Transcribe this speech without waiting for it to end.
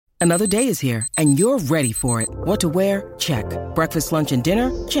Another day is here, and you're ready for it. What to wear? Check. Breakfast, lunch, and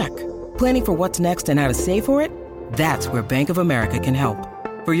dinner? Check. Planning for what's next and how to save for it? That's where Bank of America can help.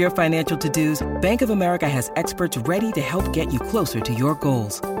 For your financial to-dos, Bank of America has experts ready to help get you closer to your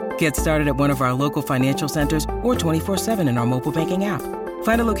goals. Get started at one of our local financial centers or 24/7 in our mobile banking app.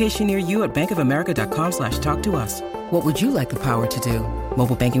 Find a location near you at bankofamerica.com/talktous. What would you like the power to do?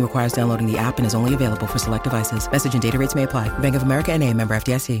 Mobile banking requires downloading the app and is only available for select devices. Message and data rates may apply. Bank of America N.A., member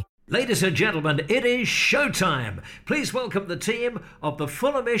FDIC. Ladies and gentlemen, it is showtime. Please welcome the team of the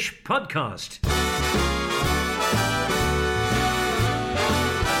Fulhamish podcast.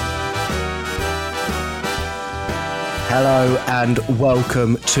 Hello and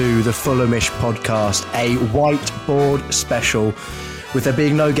welcome to the Fulhamish podcast, a whiteboard special. With there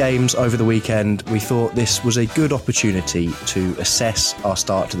being no games over the weekend, we thought this was a good opportunity to assess our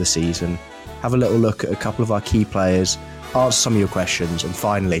start to the season, have a little look at a couple of our key players, answer some of your questions, and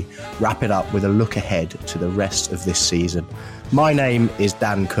finally wrap it up with a look ahead to the rest of this season. My name is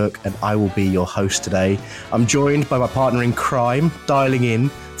Dan Cook and I will be your host today. I'm joined by my partner in crime, dialing in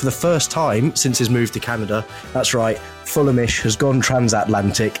for the first time since his move to Canada. That's right, Fulhamish has gone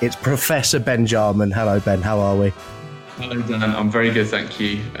transatlantic. It's Professor Ben Jarman. Hello Ben, how are we? Hello Dan, I'm very good, thank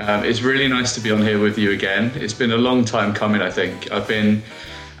you. It's really nice to be on here with you again. It's been a long time coming, I think. I've been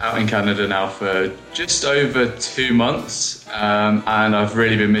out in Canada now for just over 2 months, and I've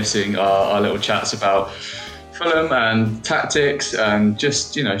really been missing our little chats about Fulham and tactics and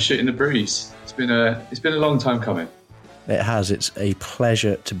just, shooting the breeze. It's been a long time coming. It has. It's a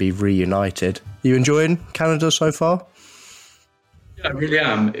pleasure to be reunited. You enjoying Canada so far? Yeah, I really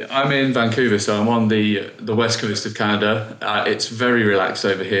am. I'm in Vancouver, so I'm on the west coast of Canada. It's very relaxed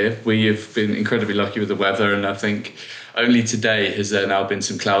over here. We have been incredibly lucky with the weather, and I think only today has there now been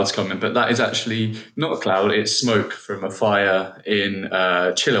some clouds coming, but that is actually not a cloud, it's smoke from a fire in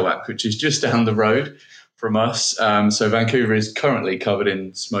Chilliwack, which is just down the road from us. So Vancouver is currently covered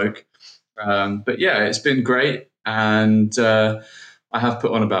in smoke. But yeah, it's been great, and I have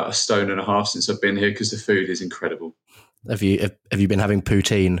put on about 1.5 stone since I've been here because the food is incredible. Have you been having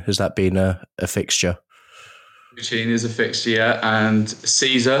poutine? Has that been a fixture? Poutine is a fixture, yeah, and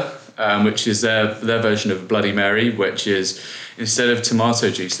Caesar, which is their version of Bloody Mary, which is instead of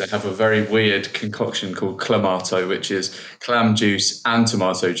tomato juice, they have a very weird concoction called clamato, which is clam juice and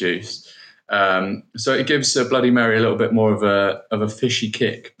tomato juice. So it gives a Bloody Mary a little bit more of a fishy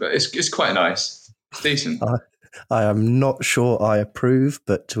kick, but it's quite nice. It's decent. I am not sure I approve,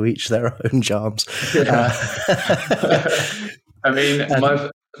 but to each their own charms. Yeah. I mean,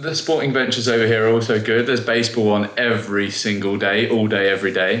 the sporting ventures over here are also good. There's baseball on every single day, all day,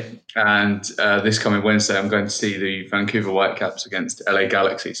 every day. And this coming Wednesday, I'm going to see the Vancouver Whitecaps against LA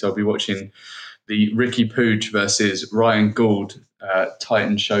Galaxy. So I'll be watching the Ricky Pooch versus Ryan Gould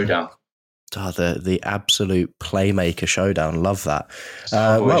Titan showdown. Oh, the absolute playmaker showdown. Love that.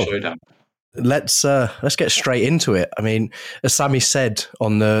 Showdown. Let's get straight into it. I mean, as Sammy said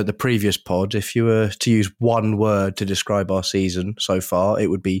on the previous pod, if you were to use one word to describe our season so far, it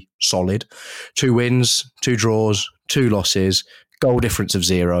would be solid. 2 wins, 2 draws, 2 losses, goal difference of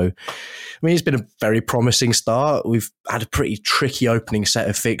 0. I mean, it's been a very promising start. We've had a pretty tricky opening set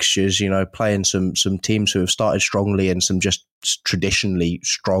of fixtures, playing some teams who have started strongly and some just traditionally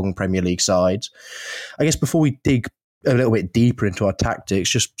strong Premier League sides. I guess before we dig a little bit deeper into our tactics,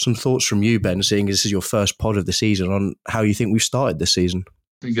 just some thoughts from you, Ben, seeing this is your first pod of the season, on how you think we've started this season.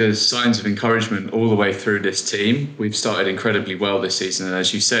 I think there's signs of encouragement all the way through this team. We've started incredibly well this season, and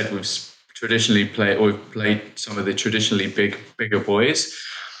as you said, we've played some of the traditionally bigger boys.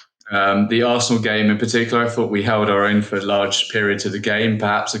 The Arsenal game in particular, I thought we held our own for large periods of the game.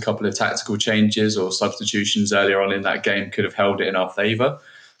 Perhaps a couple of tactical changes or substitutions earlier on in that game could have held it in our favour.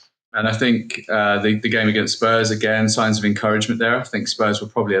 And I think the game against Spurs, again, signs of encouragement there. I think Spurs were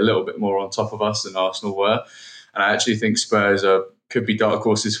probably a little bit more on top of us than Arsenal were. And I actually think Spurs could be dark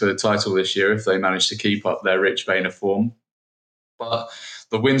horses for the title this year if they manage to keep up their rich vein of form. But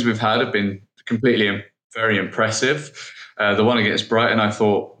the wins we've had have been completely very impressive. The one against Brighton, I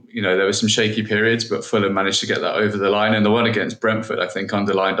thought, there were some shaky periods, but Fulham managed to get that over the line. And the one against Brentford, I think,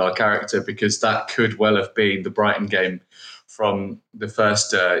 underlined our character, because that could well have been the Brighton game from the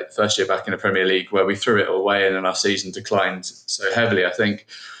first year back in the Premier League, where we threw it away and then our season declined so heavily. I think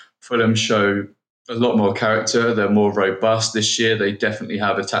Fulham show a lot more character. They're more robust this year. They definitely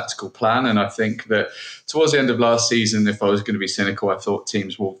have a tactical plan. And I think that towards the end of last season, if I was going to be cynical, I thought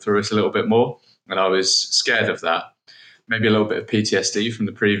teams walked through us a little bit more. And I was scared of that. Maybe a little bit of PTSD from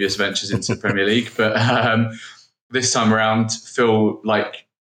the previous ventures into the Premier League. But this time around, feel like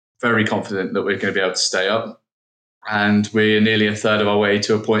very confident that we're going to be able to stay up. and we're nearly a third of our way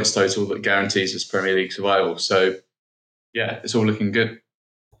to a points total that guarantees us Premier League survival. So, yeah, it's all looking good.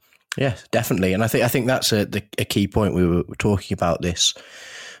 Yeah, definitely. And I think that's a key point. We were talking about this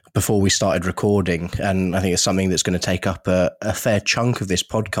before we started recording, and I think it's something that's going to take up a fair chunk of this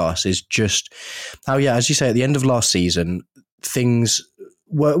podcast, is just how, as you say, at the end of last season, things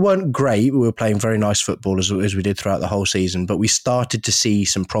weren't great. We were playing very nice football as we did throughout the whole season, but we started to see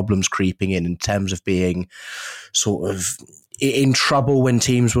some problems creeping in terms of being sort of in trouble when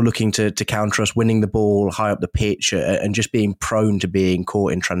teams were looking to counter us, winning the ball high up the pitch, and just being prone to being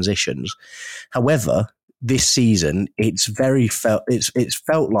caught in transitions. However, this season, it's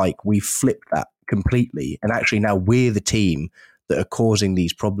felt like we flipped that completely, and actually now we're the team that are causing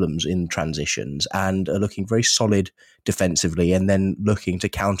these problems in transitions and are looking very solid defensively, and then looking to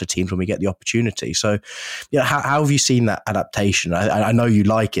counter teams when we get the opportunity. So, how have you seen that adaptation? I know you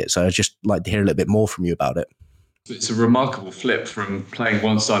like it, so I'd just like to hear a little bit more from you about it. It's a remarkable flip from playing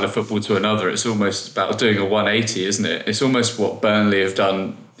one style of football to another. It's almost about doing a 180, isn't it? It's almost what Burnley have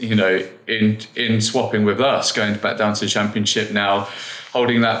done, in swapping with us, going back down to the Championship now,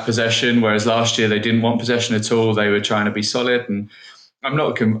 holding that possession, whereas last year they didn't want possession at all. They were trying to be solid. And I'm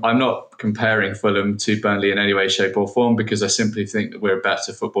not comparing Fulham to Burnley in any way, shape or form, because I simply think that we're a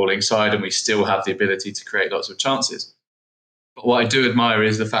better footballing side and we still have the ability to create lots of chances. But what I do admire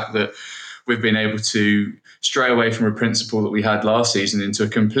is the fact that we've been able to stray away from a principle that we had last season into a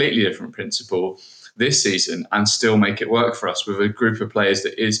completely different principle this season and still make it work for us with a group of players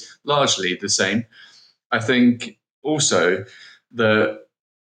that is largely the same. I think also that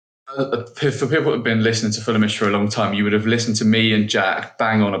for people that have been listening to Fulhamish for a long time, you would have listened to me and Jack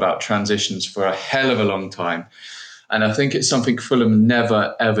bang on about transitions for a hell of a long time. And I think it's something Fulham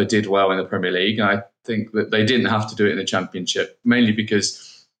never, ever did well in the Premier League. And I think that they didn't have to do it in the Championship, mainly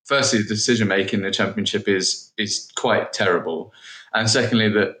because, firstly, the decision-making in the Championship is quite terrible. And secondly,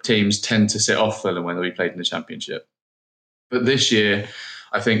 that teams tend to sit off Fulham when we played in the Championship. But this year,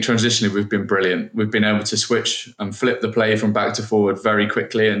 I think transitionally we've been brilliant. We've been able to switch and flip the play from back to forward very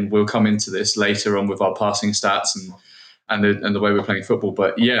quickly. And we'll come into this later on with our passing stats and the way we're playing football.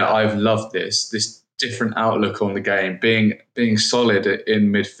 But yeah, I've loved this different outlook on the game, being solid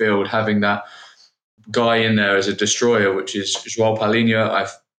in midfield, having that guy in there as a destroyer, which is João Palhinha.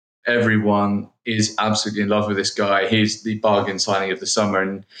 Everyone is absolutely in love with this guy. He's the bargain signing of the summer,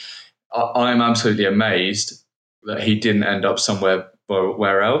 and I'm absolutely amazed that he didn't end up somewhere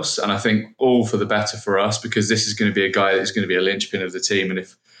where else. And I think all for the better for us, because this is going to be a guy that's going to be a linchpin of the team. And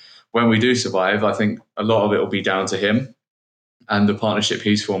when we do survive, I think a lot of it will be down to him and the partnership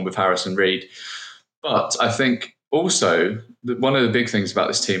he's formed with Harrison Reed. But I think also that one of the big things about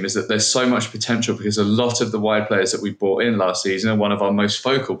this team is that there's so much potential, because a lot of the wide players that we brought in last season, and one of our most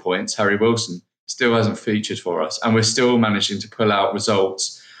focal points, Harry Wilson, still hasn't featured for us. And we're still managing to pull out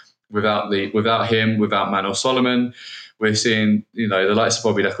results without him, without Manuel Solomon. We're seeing, the likes of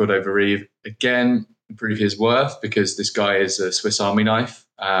Bobby Decordova-Reeve again prove his worth, because this guy is a Swiss Army knife.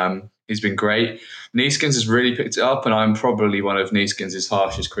 He's been great. Neeskens has really picked it up, and I'm probably one of Neeskens'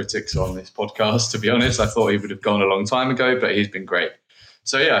 harshest critics on this podcast, to be honest. I thought he would have gone a long time ago, but he's been great.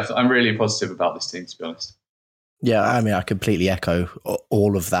 So, yeah, I'm really positive about this team, to be honest. Yeah, I mean, I completely echo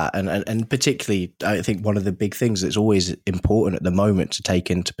all of that. And particularly, I think one of the big things that's always important at the moment to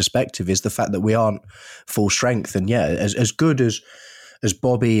take into perspective is the fact that we aren't full strength. And yeah, as good as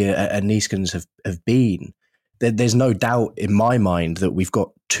Bobby and Neeskens have been, there's no doubt in my mind that we've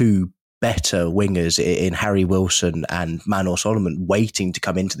got two better wingers in Harry Wilson and Manuel Solomon waiting to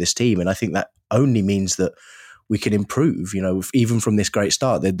come into this team. And I think that only means that we can improve, even from this great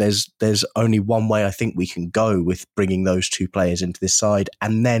start. There's only one way I think we can go with bringing those two players into this side.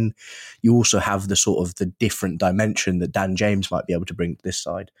 And then you also have the sort of the different dimension that Dan James might be able to bring to this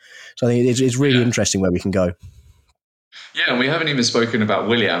side. So I think it's really interesting where we can go. Yeah, and we haven't even spoken about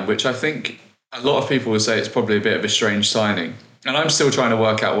Willian, which I think a lot of people would say it's probably a bit of a strange signing. And I'm still trying to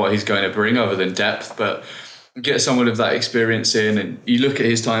work out what he's going to bring other than depth, but get someone of that experience in. And you look at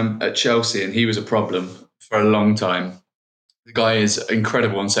his time at Chelsea, and he was a problem for a long time. The guy is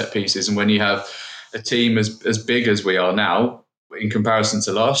incredible on set pieces. And when you have a team as big as we are now, in comparison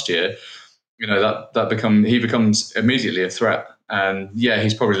to last year, he becomes immediately a threat. And yeah,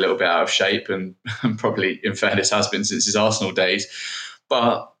 he's probably a little bit out of shape, and probably, in fairness, has been since his Arsenal days.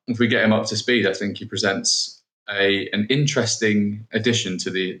 But if we get him up to speed, I think he presents an interesting addition to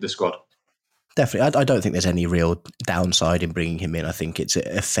the squad. Definitely. I don't think there's any real downside in bringing him in. I think it's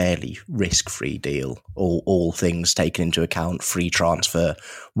a fairly risk-free deal. All things taken into account, free transfer,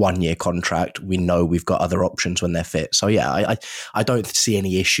 1-year contract. We know we've got other options when they're fit. So yeah, I don't see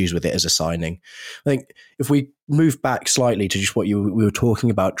any issues with it as a signing. I think if we move back slightly to just what we were talking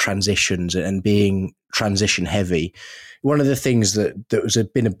about, transitions and being transition heavy, one of the things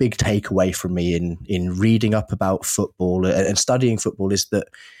that been a big takeaway from me in reading up about football and studying football is that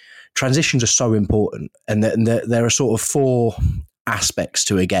transitions are so important, and there are sort of 4 aspects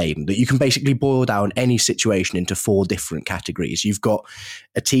to a game that you can basically boil down any situation into 4 different categories. You've got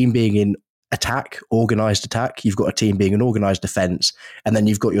a team being in attack, organised attack. You've got a team being an organised defence, and then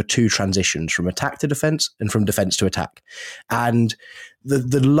you've got your 2 transitions from attack to defence and from defence to attack. And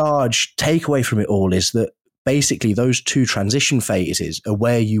the large takeaway from it all is that basically those 2 transition phases are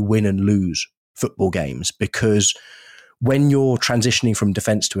where you win and lose football games, because when you're transitioning from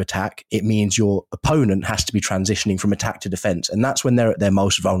defense to attack, it means your opponent has to be transitioning from attack to defense. And that's when they're at their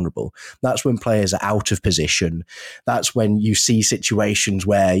most vulnerable. That's when players are out of position. That's when you see situations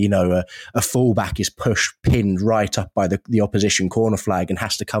where, a fullback is pinned right up by the opposition corner flag and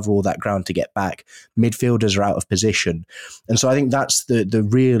has to cover all that ground to get back. Midfielders are out of position. And so I think that's the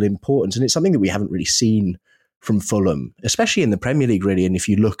real importance. And it's something that we haven't really seen from Fulham, especially in the Premier League, really. And if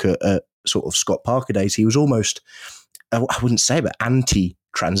you look at sort of Scott Parker days, he was almost, I wouldn't say, but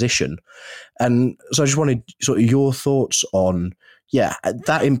anti-transition. And so I just wanted sort of your thoughts on,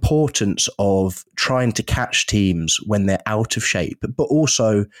 that importance of trying to catch teams when they're out of shape, but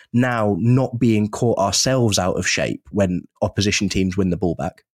also now not being caught ourselves out of shape when opposition teams win the ball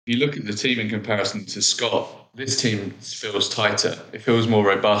back. If you look at the team in comparison to Scott, this team feels tighter. It feels more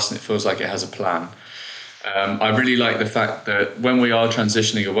robust and it feels like it has a plan. I really like the fact that when we are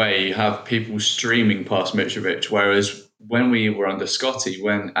transitioning away, you have people streaming past Mitrovic, whereas when we were under Scotty,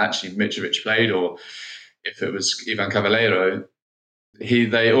 when actually Mitrovic played, or if it was Ivan Cavallero,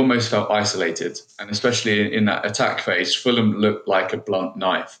 they almost felt isolated. And especially in that attack phase, Fulham looked like a blunt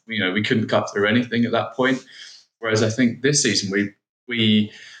knife. We couldn't cut through anything at that point. Whereas I think this season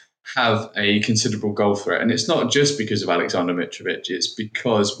we have a considerable goal threat. And it's not just because of Alexander Mitrovic, it's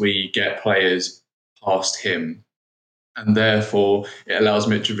because we get players past him, and therefore it allows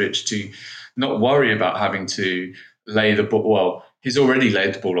Mitrovic to not worry about having to lay the ball. Well, he's already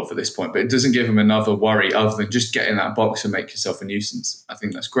laid the ball off at this point, but it doesn't give him another worry other than just get in that box and make yourself a nuisance. I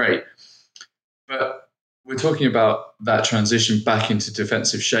think that's great. But we're talking about that transition back into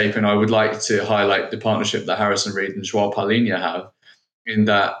defensive shape, and I would like to highlight the partnership that Harrison Reed and Joao Palhinha have, in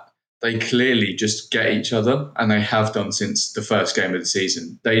that they clearly just get each other, and they have done since the first game of the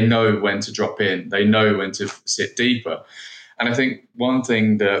season. They know when to drop in. They know when to sit deeper. And I think one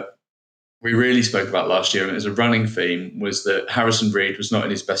thing that we really spoke about last year, and as a running theme, was that Harrison Reed was not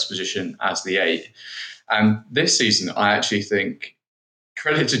in his best position as the 8. And this season, I actually think,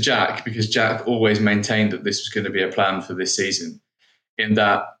 credit to Jack, because Jack always maintained that this was going to be a plan for this season, in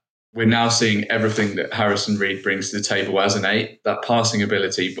that we're now seeing everything that Harrison Reed brings to the table as an 8, that passing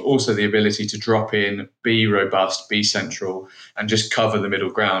ability, but also the ability to drop in, be robust, be central, and just cover the middle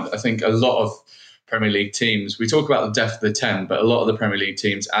ground. I think a lot of Premier League teams, we talk about the depth of the 10, but a lot of the Premier League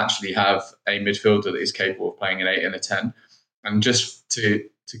teams actually have a midfielder that is capable of playing an 8 and a 10. And just to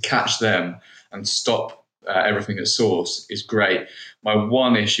catch them and stop everything at source is great. My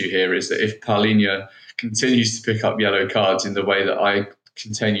one issue here is that if Palhinha continues to pick up yellow cards in the way that I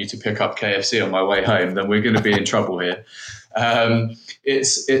continue to pick up KFC on my way home, then we're going to be in trouble here.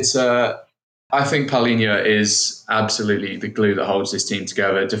 I think Palhinha is absolutely the glue that holds this team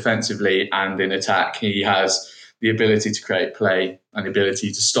together defensively and in attack. He has the ability to create play and the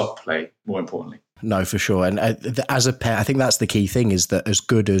ability to stop play, more importantly. No, for sure. And as a pair, I think that's the key thing, is that as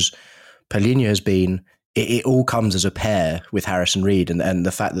good as Palhinha has been, it all comes as a pair with Harrison Reed, and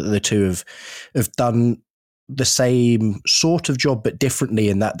the fact that the two have done the same sort of job but differently,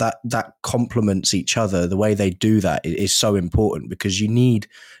 and that complements each other. The way they do that is so important, because you need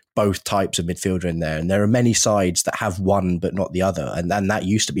both types of midfielder in there, and there are many sides that have one but not the other, and that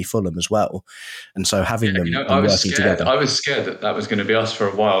used to be Fulham as well. And so having them working together, I was scared that was going to be us for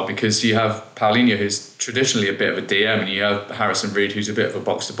a while, because you have Palhinha, who's traditionally a bit of a DM, and you have Harrison Reed, who's a bit of a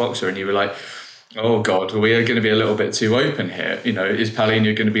box-to-boxer, and you were like, oh God, we are going to be a little bit too open here. Is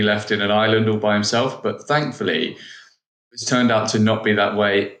Palhinha going to be left in an island all by himself? But thankfully, it's turned out to not be that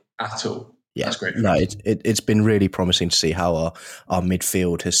way at all. Yeah, that's great. No, it's been really promising to see how our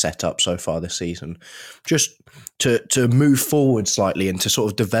midfield has set up so far this season. Just to move forward slightly and to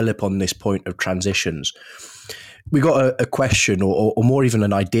sort of develop on this point of transitions, we got a question or more even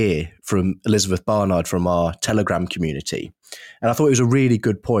an idea from Elizabeth Barnard from our Telegram community. And I thought it was a really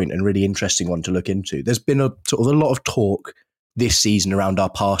good point and really interesting one to look into. There's been a lot of talk this season around our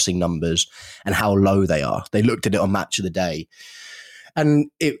passing numbers and how low they are. They looked at it on Match of the Day.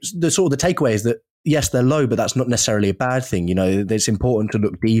 And the takeaway is that, yes, they're low, but that's not necessarily a bad thing. You know, it's important to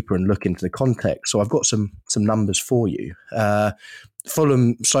look deeper and look into the context. So I've got some numbers for you.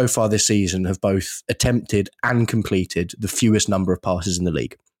 Fulham so far this season have both attempted and completed the fewest number of passes in the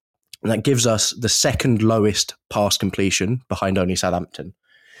league. And that gives us the second lowest pass completion behind only Southampton.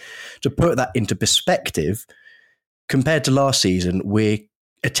 To put that into perspective, compared to last season, we're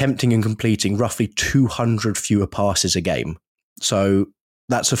attempting and completing roughly 200 fewer passes a game. So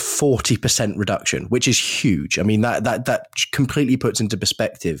that's a 40% reduction, which is huge. I mean, that completely puts into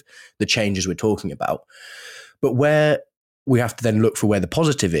perspective the changes we're talking about. But where we have to then look for where the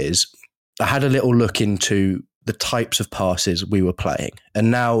positive is, I had a little look into the types of passes we were playing.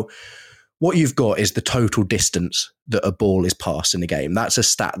 And now what you've got is the total distance that a ball is passed in a game. That's a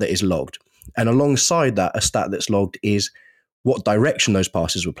stat that is logged. And alongside that, a stat that's logged is what direction those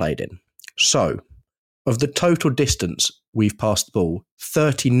passes were played in. So of the total distance we've passed the ball,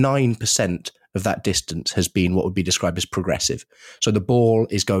 39% of that distance has been what would be described as progressive. So the ball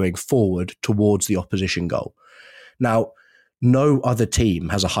is going forward towards the opposition goal. Now, no other team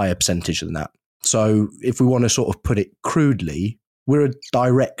has a higher percentage than that. So if we want to sort of put it crudely, we're a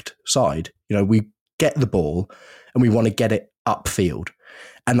direct side. You know, we get the ball and we want to get it upfield.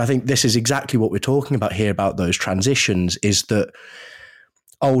 And I think this is exactly what we're talking about here about those transitions, is that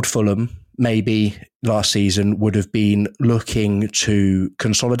old Fulham, maybe last season, would have been looking to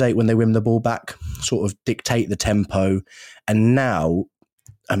consolidate when they win the ball back, sort of dictate the tempo. And now,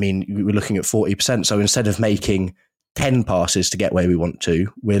 I mean, we're looking at 40%. So instead of making 10 passes to get where we want to,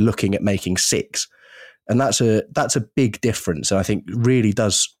 we're looking at making 6. And that's a big difference. And I think really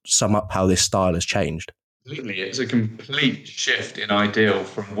does sum up how this style has changed. Completely. It's a complete shift in ideal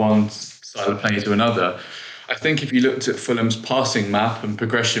from one style of play to another. I think if you looked at Fulham's passing map and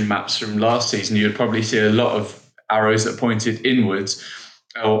progression maps from last season, you'd probably see a lot of arrows that pointed inwards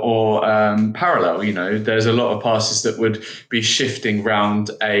or parallel. You know, there's a lot of passes that would be shifting round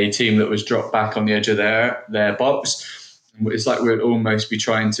a team that was dropped back on the edge of their box. It's like we'd almost be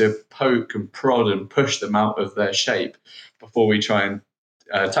trying to poke and prod and push them out of their shape before we try and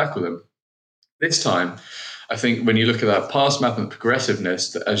tackle them. This time, I think when you look at that pass map and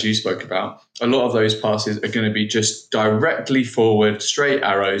progressiveness, that, as you spoke about, a lot of those passes are going to be just directly forward, straight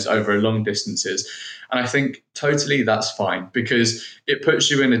arrows over long distances. And I think totally that's fine, because it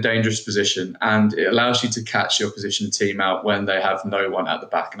puts you in a dangerous position and it allows you to catch your opposition team out when they have no one at the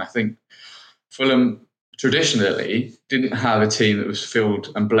back. And I think Fulham traditionally didn't have a team that was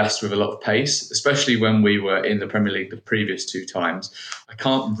filled and blessed with a lot of pace, especially when we were in the Premier League the previous 2 times. I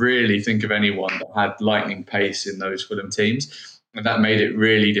can't really think of anyone that had lightning pace in those Fulham teams, and that made it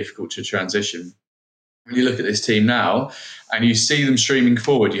really difficult to transition. When you look at this team now and you see them streaming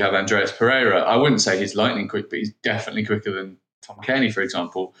forward, you have Andreas Pereira. I wouldn't say he's lightning quick, but he's definitely quicker than Tom Cairney, for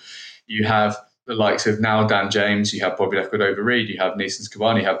example. You have the likes of now Dan James, you have Bobby Lecordova-Reid, you have Neeson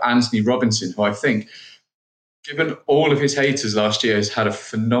Cavani, you have Anthony Robinson, who I think, given all of his haters last year, has had a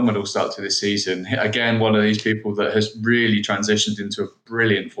phenomenal start to this season. Again, one of these people that has really transitioned into a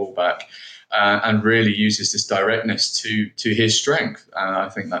brilliant fullback and really uses this directness to his strength. And I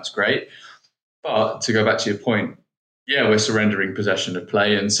think that's great. But to go back to your point, yeah, we're surrendering possession of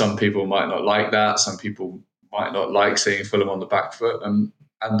play, and some people might not like that. Some people might not like seeing Fulham on the back foot. And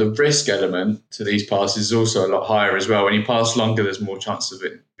the risk element to these passes is also a lot higher as well. When you pass longer, there's more chance of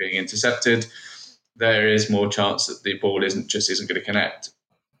it being intercepted. There is more chance that the ball isn't going to connect.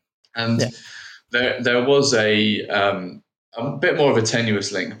 And there was a bit more of a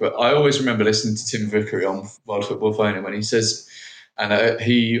tenuous link, but I always remember listening to Tim Vickery on World Football Phone when he says, and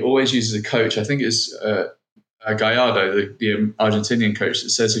he always uses a coach, I think it's Gallardo, the Argentinian coach, that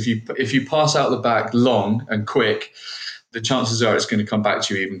says if you pass out the back long and quick, the chances are it's going to come back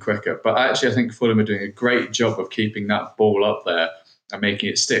to you even quicker. But actually, I think Fulham are doing a great job of keeping that ball up there and making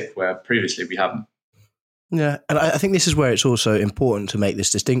it stick, where previously we haven't. Yeah, and I think this is where it's also important to make this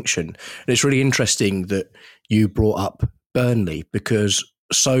distinction. And it's really interesting that you brought up Burnley, because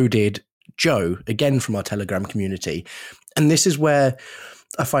so did Joe, again from our Telegram community. And this is where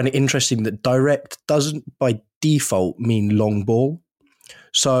I find it interesting that direct doesn't by default mean long ball.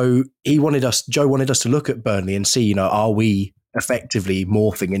 So Joe wanted us to look at Burnley and see, are we effectively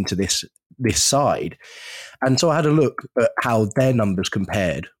morphing into this side? And so I had a look at how their numbers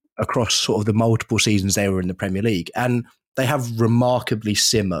compared across sort of the multiple seasons they were in the Premier League. And they have remarkably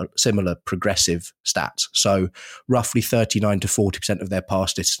similar progressive stats. So roughly 39 to 40% of their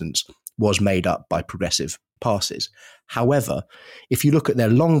pass distance was made up by progressive passes. However, if you look at their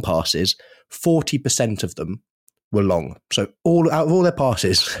long passes, 40% of them were long. So out of all their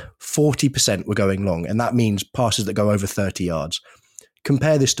passes, 40% were going long. And that means passes that go over 30 yards.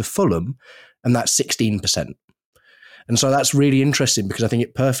 Compare this to Fulham, and that's 16%. And so that's really interesting because I think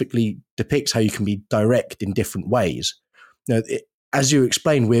it perfectly depicts how you can be direct in different ways. As you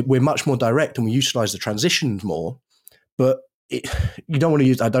explained, we're much more direct and we utilize the transitions more, but you don't want to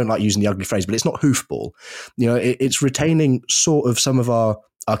use, I don't like using the ugly phrase, but it's not hoofball. It's retaining sort of some of our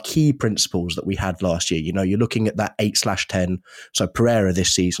key principles that we had last year. You're looking at that 8/10. So Pereira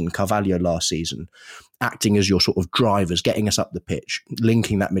this season, Carvalho last season, acting as your sort of drivers, getting us up the pitch,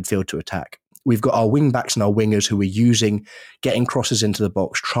 linking that midfield to attack. We've got our wing backs and our wingers who are getting crosses into the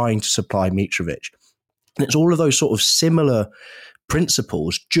box, trying to supply Mitrovic. And it's all of those sort of similar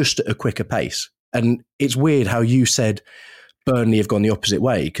principles, just at a quicker pace. And it's weird how you said Burnley have gone the opposite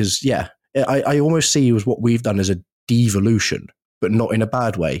way, because, I almost see it as what we've done as a devolution, but not in a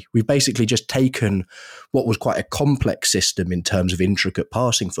bad way. We've basically just taken what was quite a complex system in terms of intricate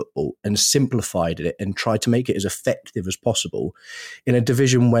passing football and simplified it and tried to make it as effective as possible in a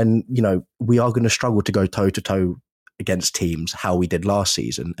division when, we are going to struggle to go toe-to-toe against teams how we did last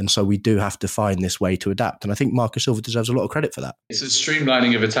season. And so we do have to find this way to adapt. And I think Marco Silva deserves a lot of credit for that. It's a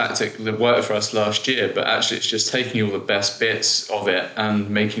streamlining of a tactic that worked for us last year, but actually it's just taking all the best bits of it and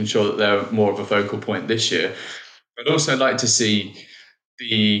making sure that they're more of a focal point this year. I'd also like to see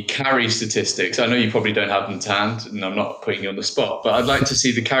the carry statistics. I know you probably don't have them to hand, and I'm not putting you on the spot, but I'd like to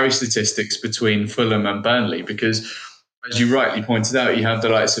see the carry statistics between Fulham and Burnley, because as you rightly pointed out, you have the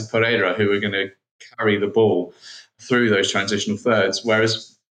likes of Pereira who are going to carry the ball through those transitional thirds,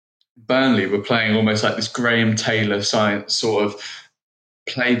 whereas Burnley were playing almost like this Graham Taylor science sort of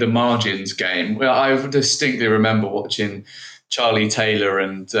play the margins game. Well, I distinctly remember watching Charlie Taylor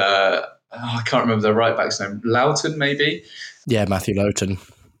and I can't remember the right back's name, Loughton maybe? Yeah, Matthew Loughton.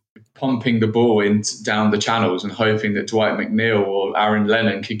 Pumping the ball down the channels and hoping that Dwight McNeil or Aaron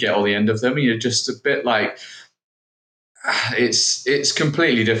Lennon could get all the end of them. And you're just a bit like, it's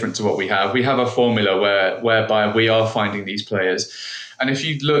completely different to what we have. We have a formula whereby we are finding these players. And if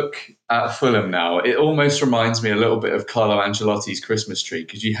you look at Fulham now, it almost reminds me a little bit of Carlo Ancelotti's Christmas tree,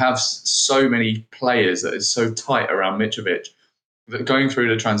 because you have so many players that is so tight around Mitrovic that going through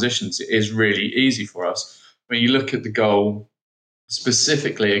the transitions is really easy for us. When you look at the goal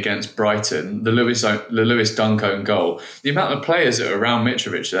specifically against Brighton, the Lewis Dunk own goal, the amount of players that are around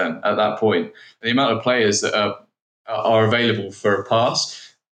Mitrovic then at that point, and the amount of players that are available for a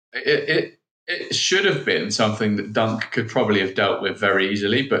pass, it should have been something that Dunk could probably have dealt with very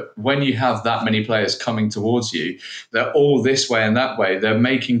easily. But when you have that many players coming towards you, they're all this way and that way, they're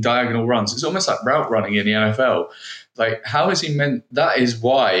making diagonal runs. It's almost like route running in the NFL. Like, how is he meant? That is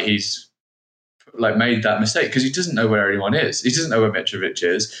why he's made that mistake, because he doesn't know where anyone is. He doesn't know where Mitrovic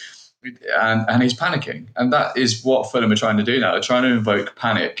is, and he's panicking. And that is what Fulham are trying to do now. They're trying to invoke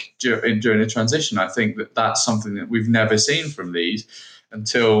panic during the transition. I think that's something that we've never seen from these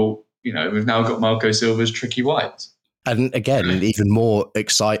until, we've now got Marco Silva's tricky white. And again, even more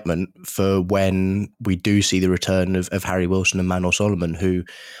excitement for when we do see the return of Harry Wilson and Manor Solomon, who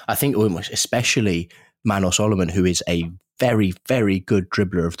I think, especially Manor Solomon, who is a very, very good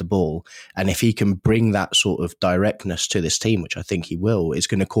dribbler of the ball. And if he can bring that sort of directness to this team, which I think he will, it's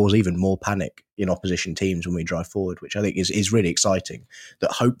going to cause even more panic in opposition teams when we drive forward, which I think is really exciting. That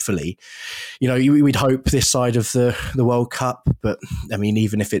hopefully, we'd hope this side of the World Cup, but I mean,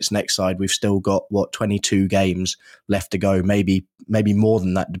 even if it's next side, we've still got 22 games left to go, maybe more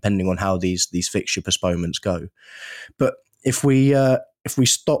than that, depending on how these fixture postponements go. But if we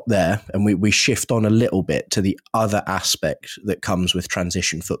stop there and we shift on a little bit to the other aspect that comes with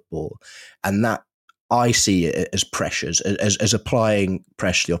transition football, and that I see it as pressures, as applying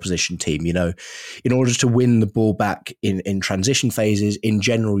pressure to the opposition team. In order to win the ball back in transition phases, in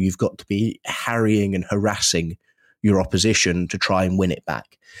general, you've got to be harrying and harassing your opposition to try and win it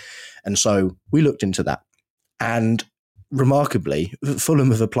back. And so we looked into that. And remarkably,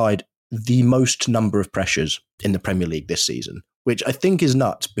 Fulham have applied the most number of pressures in the Premier League this season, which I think is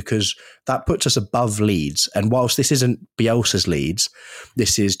nuts, because that puts us above Leeds. And whilst this isn't Bielsa's Leeds,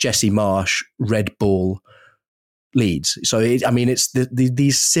 this is Jesse Marsh, Red Bull Leeds. So, it's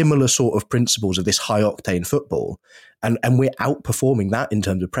these similar sort of principles of this high-octane football. And we're outperforming that in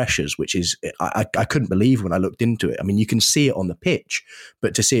terms of pressures, which is, I couldn't believe when I looked into it. I mean, you can see it on the pitch,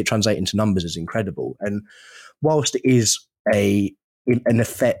 but to see it translate into numbers is incredible. And whilst it is a an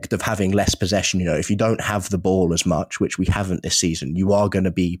effect of having less possession. You know, if you don't have the ball as much, which we haven't this season, you are going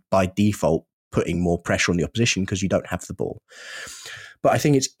to be by default putting more pressure on the opposition because you don't have the ball. But I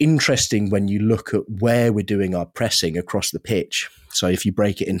think it's interesting when you look at where we're doing our pressing across the pitch. So if you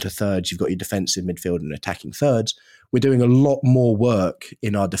break it into thirds, you've got your defensive midfield and attacking thirds. We're doing a lot more work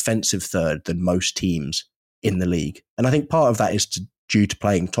in our defensive third than most teams in the league. And I think part of that is due to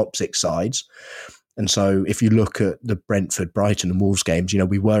playing top six sides. And so if you look at the Brentford, Brighton and Wolves games, you know,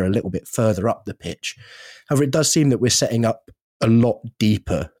 we were a little bit further up the pitch. However, it does seem that we're setting up a lot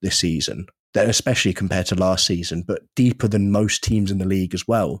deeper this season, especially compared to last season, but deeper than most teams in the league as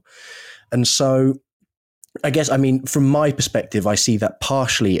well. And so I guess, I mean, from my perspective, I see that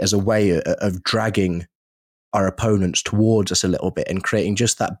partially as a way of dragging our opponents towards us a little bit and creating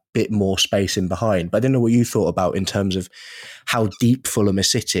just that bit more space in behind. But I don't know what you thought about in terms of how deep Fulham are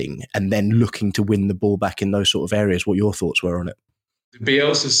sitting and then looking to win the ball back in those sort of areas, what your thoughts were on it.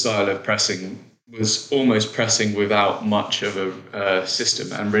 Bielsa's style of pressing was almost pressing without much of a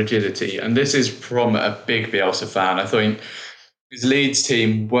system and rigidity. And this is from a big Bielsa fan. I think his Leeds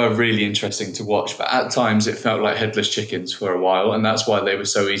team were really interesting to watch, but at times it felt like headless chickens for a while. And that's why they were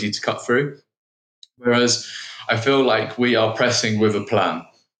so easy to cut through. Whereas I feel like we are pressing with a plan.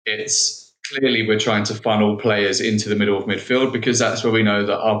 It's clearly we're trying to funnel players into the middle of midfield because that's where we know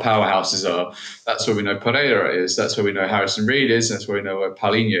that our powerhouses are. That's where we know Pereira is. That's where we know Harrison Reed is. That's where we know where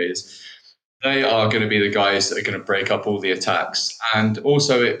Palhinha is. They are going to be the guys that are going to break up all the attacks. And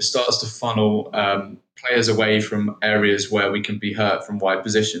also it starts to funnel players away from areas where we can be hurt from wide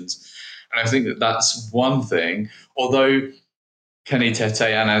positions. And I think that that's one thing. Although Kenny Tete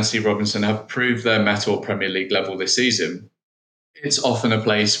and Anthony Robinson have proved their mettle at Premier League level this season, it's often a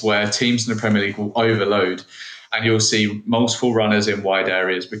place where teams in the Premier League will overload and you'll see multiple runners in wide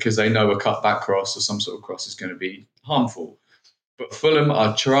areas because they know a cut-back cross or some sort of cross is going to be harmful. But Fulham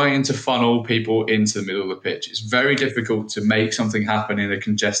are trying to funnel people into the middle of the pitch. It's very difficult to make something happen in a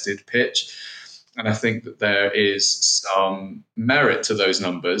congested pitch. And I think that there is some merit to those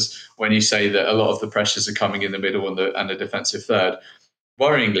numbers when you say that a lot of the pressures are coming in the middle and the defensive third.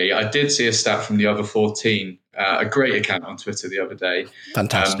 Worryingly, I did see a stat from the Other 14, a great account on Twitter the other day.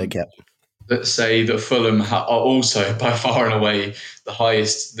 Fantastic, yeah. That say that Fulham are also by far and away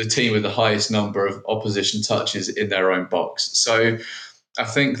the team with the highest number of opposition touches in their own box. So I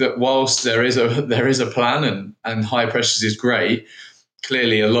think that whilst there is a plan and high pressures is great,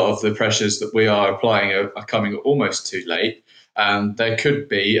 clearly a lot of the pressures that we are applying are coming almost too late. And there could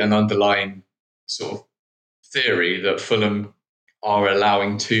be an underlying sort of theory that Fulham are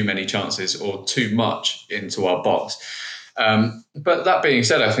allowing too many chances or too much into our box. But that being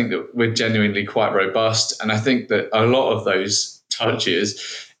said, I think that we're genuinely quite robust. And I think that a lot of those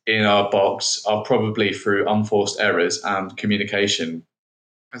touches in our box are probably through unforced errors and communication.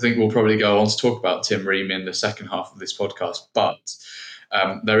 I think we'll probably go on to talk about Tim Ream in the second half of this podcast. But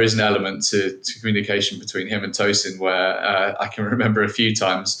there is an element to communication between him and Tosin where I can remember a few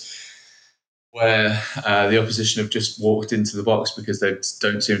times where the opposition have just walked into the box because they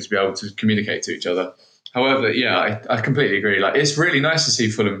don't seem to be able to communicate to each other. However, yeah, I completely agree. Like, it's really nice to see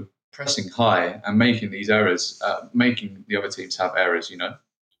Fulham pressing high and making these errors, making the other teams have errors, you know?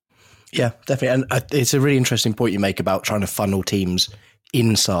 Yeah, definitely. And it's a really interesting point you make about trying to funnel teams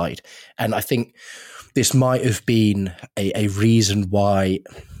inside. And I think this might have been a reason why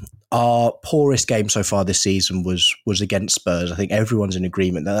our poorest game so far this season was against Spurs. I think everyone's in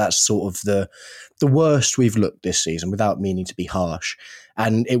agreement that that's sort of the worst we've looked this season, without meaning to be harsh.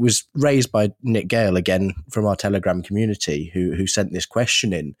 And it was raised by Nick Gale, again, from our Telegram community, who sent this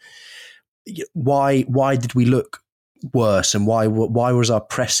question in. Why did we look worse, and why was our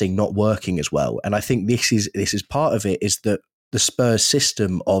pressing not working as well? And I think this is part of it, is that the Spurs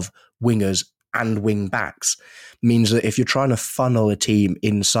system of wingers and wing backs means that if you're trying to funnel a team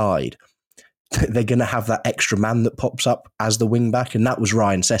inside, they're going to have that extra man that pops up as the wing back. And that was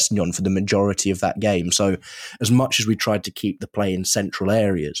Ryan Sessegnon for the majority of that game. So as much as we tried to keep the play in central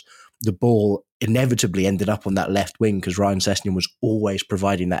areas, the ball inevitably ended up on that left wing because Ryan Sessegnon was always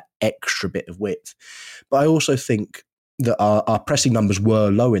providing that extra bit of width. But I also think that our pressing numbers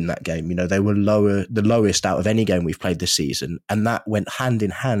were low in that game. You know, they were the lowest out of any game we've played this season. And that went hand in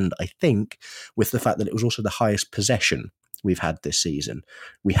hand, I think, with the fact that it was also the highest possession we've had this season.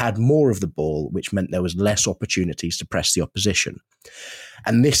 We had more of the ball, which meant there was less opportunities to press the opposition.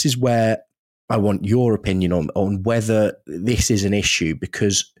 And this is where I want your opinion on whether this is an issue,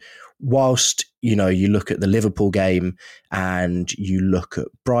 because whilst, you know, you look at the Liverpool game and you look at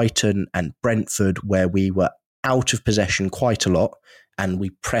Brighton and Brentford, where we were out of possession quite a lot and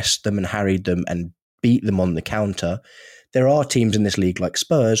we pressed them and harried them and beat them on the counter, there are teams in this league like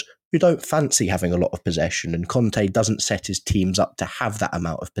Spurs who don't fancy having a lot of possession, and Conte doesn't set his teams up to have that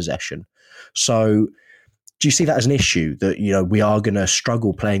amount of possession. So do you see that as an issue, that, you know, we are going to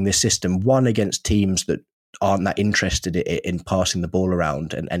struggle playing this system, one, against teams that aren't that interested in passing the ball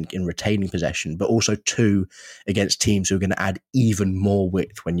around and in retaining possession, but also two, against teams who are going to add even more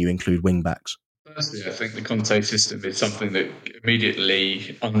width when you include wing backs? Firstly, I think the Conte system is something that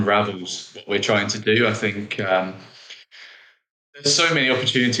immediately unravels what we're trying to do. I think there's so many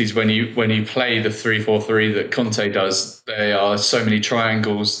opportunities when you play the 3-4-3 that Conte does. There are so many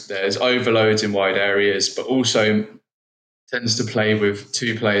triangles. There's overloads in wide areas, but also tends to play with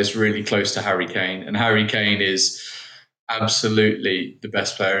two players really close to Harry Kane. And Harry Kane is absolutely the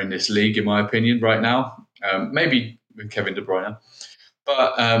best player in this league, in my opinion, right now. Maybe with Kevin De Bruyne.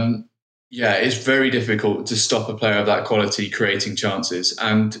 But yeah, it's very difficult to stop a player of that quality creating chances.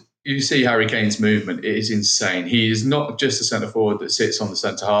 And you see Harry Kane's movement, it is insane. He is not just a centre forward that sits on the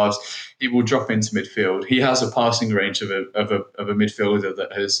centre halves. He will drop into midfield. He has a passing range of a midfielder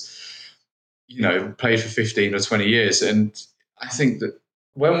that has, you know, played for 15 or 20 years. And I think that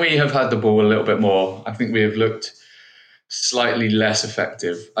when we have had the ball a little bit more, I think we have looked slightly less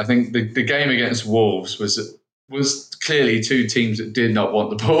effective. I think the game against Wolves was clearly two teams that did not want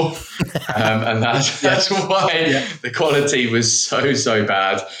the ball. And that's why the quality was so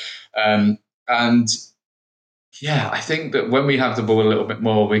bad. And yeah, I think that when we have the ball a little bit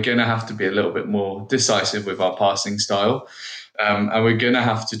more, we're going to have to be a little bit more decisive with our passing style. And we're going to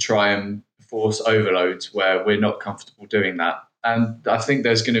have to try and force overloads where we're not comfortable doing that. And I think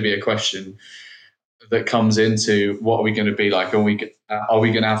there's going to be a question that comes into what are we going to be like? Are we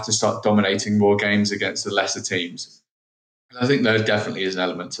going to have to start dominating more games against the lesser teams? And I think there definitely is an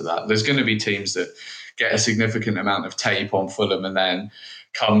element to that. There's going to be teams that get a significant amount of tape on Fulham and then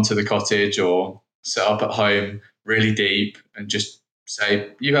come to the Cottage or set up at home really deep and just say,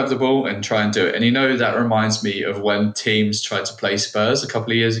 you have the ball, and try and do it. And you know, that reminds me of when teams tried to play Spurs a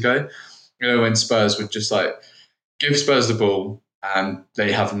couple of years ago. You know, when Spurs would just like give Spurs the ball and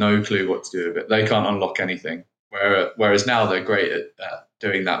they have no clue what to do with it. They can't unlock anything. Whereas now they're great at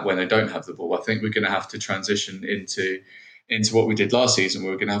doing that when they don't have the ball. I think we're going to have to transition into what we did last season.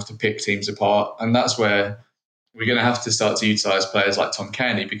 We're going to have to pick teams apart. And that's where we're going to have to start to utilise players like Tom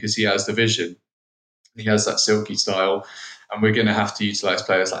Cairney, because he has the vision. He has that silky style. And we're going to have to utilise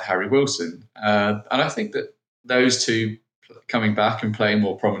players like Harry Wilson. And I think that those two coming back and playing a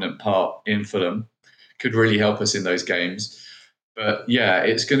more prominent part in Fulham could really help us in those games. But yeah,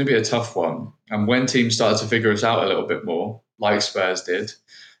 it's going to be a tough one. And when teams start to figure us out a little bit more, like Spurs did,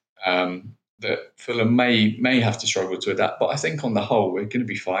 that Fulham may have to struggle to adapt. But I think on the whole, we're going to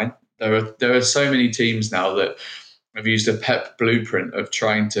be fine. There are so many teams now that have used a Pep blueprint of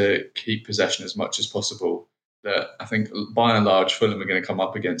trying to keep possession as much as possible, that I think by and large, Fulham are going to come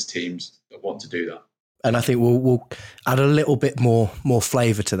up against teams that want to do that. And I think we'll add a little bit more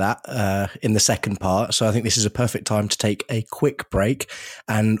flavour to that in the second part. So I think this is a perfect time to take a quick break.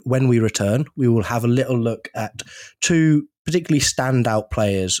 And when we return, we will have a little look at two particularly standout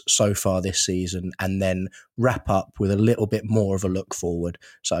players so far this season, and then wrap up with a little bit more of a look forward.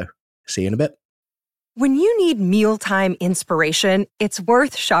 So see you in a bit. When you need mealtime inspiration, it's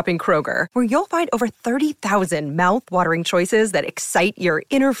worth shopping Kroger, where you'll find over 30,000 mouth-watering choices that excite your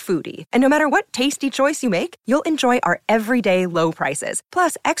inner foodie. And no matter what tasty choice you make, you'll enjoy our everyday low prices,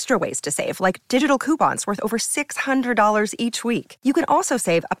 plus extra ways to save, like digital coupons worth over $600 each week. You can also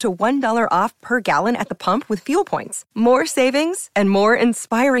save up to $1 off per gallon at the pump with fuel points. More savings and more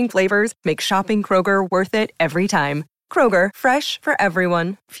inspiring flavors make shopping Kroger worth it every time. Kroger, fresh for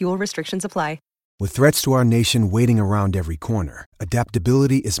everyone. Fuel restrictions apply. With threats to our nation waiting around every corner,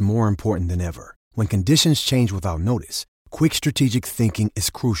 adaptability is more important than ever. When conditions change without notice, quick strategic thinking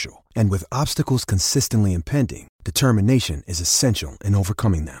is crucial. And with obstacles consistently impending, determination is essential in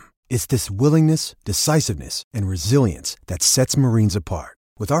overcoming them. It's this willingness, decisiveness, and resilience that sets Marines apart.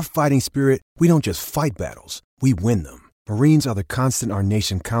 With our fighting spirit, we don't just fight battles, we win them. Marines are the constant our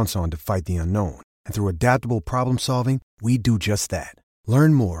nation counts on to fight the unknown. And through adaptable problem solving, we do just that.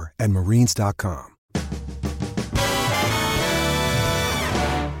 Learn more at marines.com.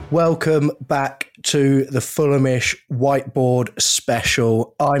 Welcome back to the Fulhamish Whiteboard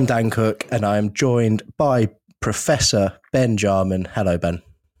Special. I'm Dan Cook, and I'm joined by Professor Ben Jarman. Hello, Ben.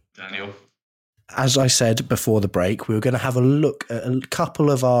 Daniel. As I said before the break, we were going to have a look at a couple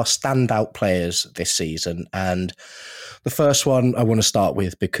of our standout players this season. And the first one I want to start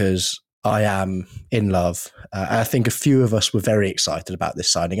with, because I am in love. I think a few of us were very excited about this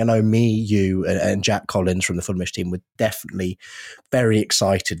signing. I know me, you, and Jack Collins from the Fulhamish team were definitely very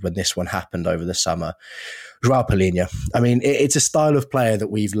excited when this one happened over the summer. Joao Palhinha. I mean, it's a style of player that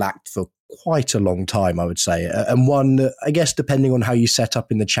we've lacked for quite a long time, I would say. And one that, I guess, depending on how you set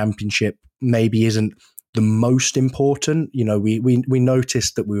up in the Championship, maybe isn't the most important. You know, we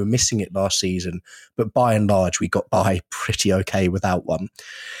noticed that we were missing it last season, but by and large, we got by pretty okay without one.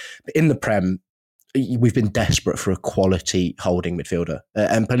 But in the Prem, we've been desperate for a quality holding midfielder.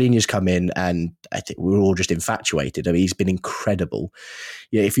 And Palhinha's come in, and I think we're all just infatuated. I mean, he's been incredible.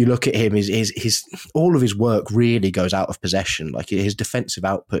 Yeah, if you look at him, his all of his work really goes out of possession. Like, his defensive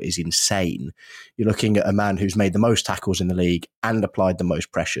output is insane. You're looking at a man who's made the most tackles in the league and applied the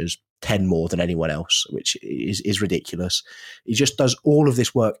most pressures, 10 more than anyone else, which is ridiculous. He just does all of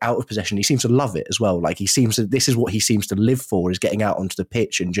this work out of possession. He seems to love it as well. Like, this is what he seems to live for, is getting out onto the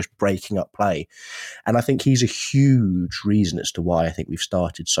pitch and just breaking up play. And I think he's a huge reason as to why I think we've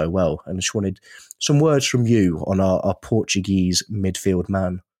started so well. And I just wanted some words from you on our Portuguese midfield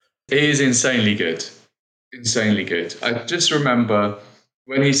man. He is insanely good. Insanely good. I just remember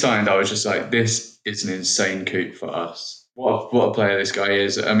when he signed, I was just like, this is an insane coup for us. What a player this guy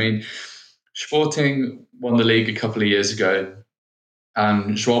is. I mean, Sporting won the league a couple of years ago,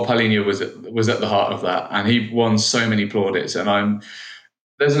 and Joao Palhinha was at the heart of that. And he won so many plaudits. And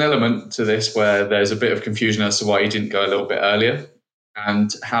there's an element to this where there's a bit of confusion as to why he didn't go a little bit earlier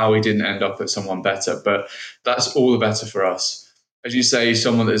and how he didn't end up at someone better. But that's all the better for us. As you say,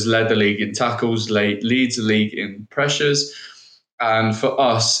 someone that has led the league in tackles, leads the league in pressures, and for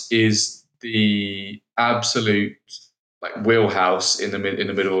us is the absolute wheelhouse in the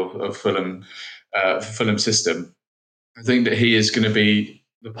middle of Fulham system. I think that he is going to be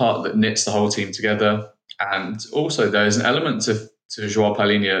the part that knits the whole team together. And also there's an element to Joao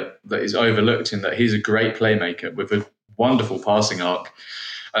Palhinha that is overlooked in that he's a great playmaker with a wonderful passing arc.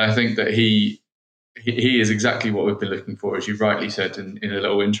 And I think that he is exactly what we've been looking for, as you rightly said in a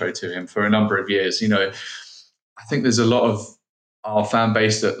little intro to him, for a number of years. You know, I think there's a lot of our fan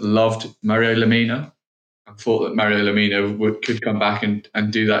base that loved Mario Lemina and thought that Mario Lemina could come back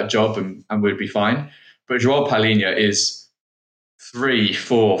and do that job and would be fine. But Joao Palhinha is 3,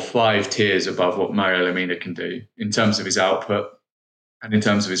 4, 5 tiers above what Mario Lemina can do in terms of his output and in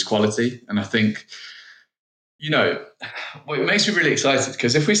terms of his quality. And I think, you know, it makes me really excited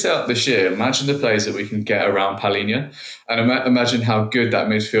because if we set up this year, imagine the players that we can get around Palhinha and imagine how good that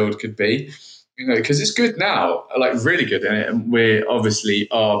midfield could be. You know, because it's good now, like really good. And we obviously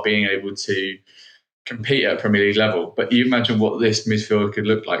are being able to compete at Premier League level. But you imagine what this midfield could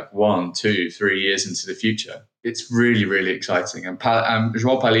look like 1, 2, 3 years into the future. It's really, really exciting. And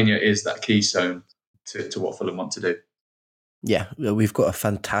Joao Palhinha is that keystone to what Fulham want to do. Yeah, we've got a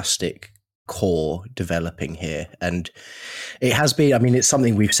fantastic core developing here. And it has been, I mean, it's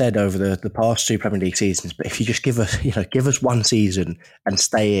something we've said over the past 2 Premier League seasons, but if you just give us one season and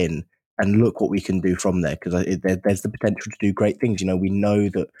stay in and look what we can do from there, because there's the potential to do great things. You know, we know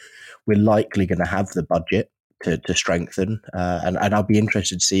that we're likely going to have the budget to strengthen. And I'll be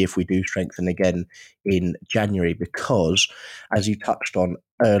interested to see if we do strengthen again in January, because as you touched on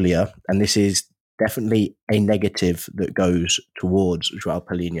earlier, and this is definitely a negative that goes towards Joao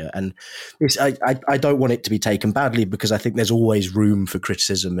Palhinha. And this, I don't want it to be taken badly, because I think there's always room for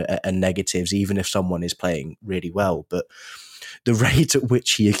criticism and negatives, even if someone is playing really well. But the rate at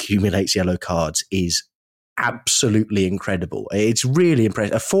which he accumulates yellow cards is absolutely incredible. It's really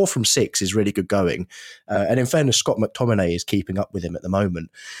impressive. A 4 from 6 is really good going. And in fairness, Scott McTominay is keeping up with him at the moment.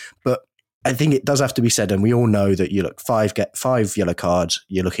 But I think it does have to be said, and we all know that you look 5 yellow cards,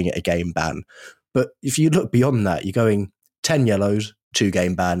 you're looking at a game ban. But if you look beyond that, you're going 10 yellows, 2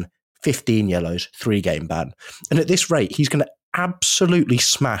 game ban, 15 yellows, 3 game ban. And at this rate, he's going to absolutely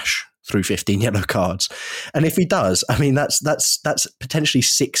smash through 15 yellow cards. And if he does, I mean, that's potentially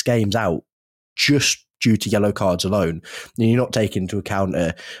 6 games out just due to yellow cards alone. And you're not taking into account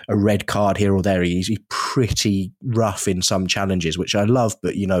a red card here or there. He's pretty rough in some challenges, which I love,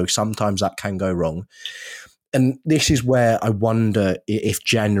 but, you know, sometimes that can go wrong. And this is where I wonder if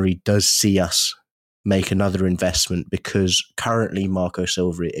January does see us make another investment, because currently Marco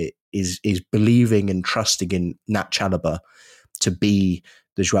Silva is believing and trusting in Nat Chalobah to be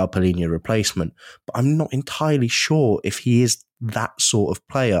the Joao Palhinha replacement. But I'm not entirely sure if he is that sort of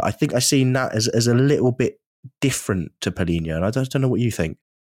player. I think I see Nat as a little bit different to Palhinha, and I don't know what you think.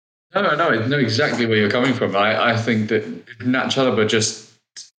 No, I know exactly where you're coming from. I think that Nat Chalobah, just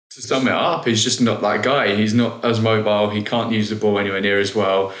to sum it up, he's just not that guy. He's not as mobile. He can't use the ball anywhere near as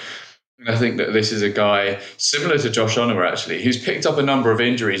well. And I think that this is a guy similar to Josh Onomer, actually, who's picked up a number of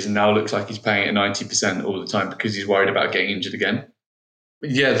injuries and now looks like he's playing at 90% all the time because he's worried about getting injured again.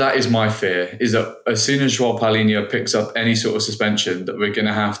 Yeah, that is my fear, is that as soon as Joao Palhinha picks up any sort of suspension, that we're going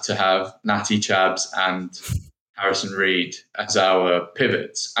to have Natty Chabs and Harrison Reed as our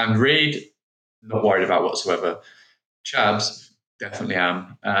pivots. And Reed, not worried about whatsoever. Chabs, definitely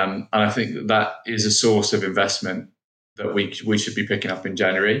am. And I think that is a source of investment that we should be picking up in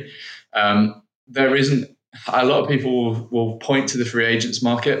January. There isn't a lot of people will point to the free agents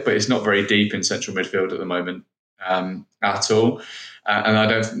market, but it's not very deep in central midfield at the moment at all. And I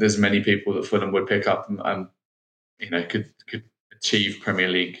don't think there's many people that Fulham would pick up and could achieve Premier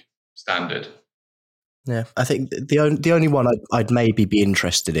League standard. Yeah, I think the only one I'd maybe be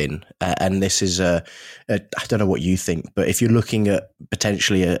interested in, and this is I don't know what you think, but if you're looking at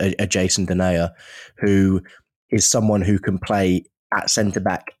potentially a Jason Denayer, who is someone who can play at centre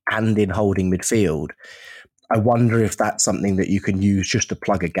back and in holding midfield, I wonder if that's something that you can use just to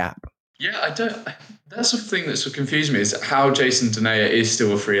plug a gap. Yeah, I don't. That's the thing that's so confused me, is how Jason Denayer is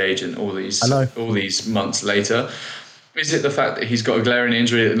still a free agent all these months later. Is it the fact that he's got a glaring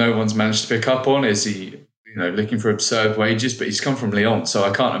injury that no one's managed to pick up on? Is he, looking for absurd wages? But he's come from Lyon, so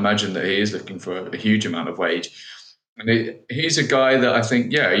I can't imagine that he is looking for a huge amount of wage. And he's a guy that I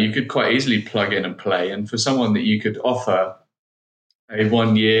think, you could quite easily plug in and play. And for someone that you could offer a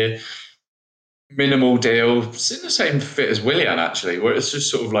 1 year minimal deal, it's in the same fit as Willian, actually, where it's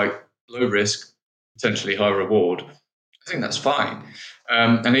just sort of like low risk, potentially high reward. I think that's fine.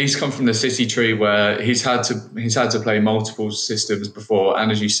 And he's come from the City tree where he's had to play multiple systems before,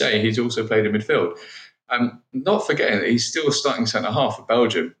 and as you say, he's also played in midfield. Not forgetting that he's still a starting centre half for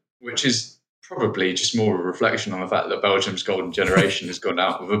Belgium, which is probably just more a reflection on the fact that Belgium's golden generation has gone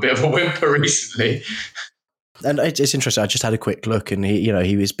out with a bit of a whimper recently. And it's interesting. I just had a quick look, and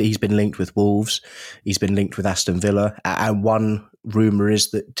he's been linked with Wolves, he's been linked with Aston Villa, and one rumour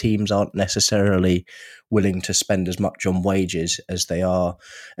is that teams aren't necessarily willing to spend as much on wages as they are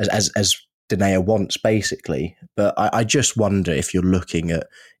as Denayer wants, basically. But I just wonder if you're looking at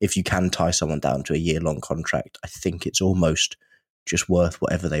if you can tie someone down to a year-long contract. I think it's almost just worth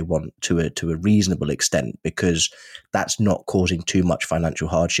whatever they want to a reasonable extent, because that's not causing too much financial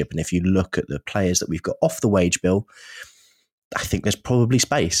hardship. And if you look at the players that we've got off the wage bill, I think there's probably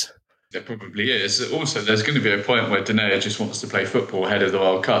space. There probably is. Also, there's going to be a point where Denayer just wants to play football ahead of the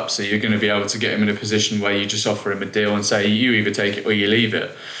World Cup, so you're going to be able to get him in a position where you just offer him a deal and say, you either take it or you leave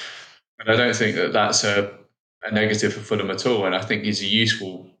it. And I don't think that that's a negative for Fulham at all, and I think he's a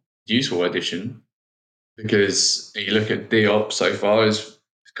useful addition. Because you look at Diop so far, is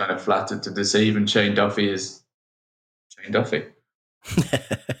kind of flattered to deceive, and Shane Duffy is Shane Duffy.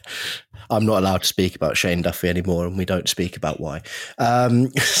 I'm not allowed to speak about Shane Duffy anymore, and we don't speak about why.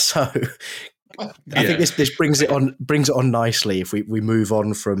 So I think this brings it on nicely. If we move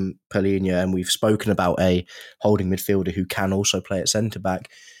on from Palhinha, and we've spoken about a holding midfielder who can also play at centre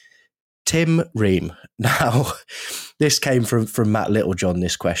back, Tim Ream. Now, this came from Matt Littlejohn,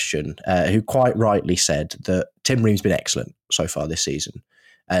 this question, who quite rightly said that Tim Ream's been excellent so far this season.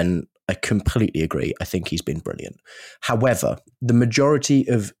 And I completely agree. I think he's been brilliant. However, the majority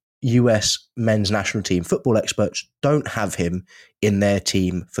of US men's national team football experts don't have him in their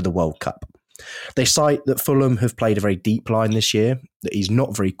team for the World Cup. They cite that Fulham have played a very deep line this year, that he's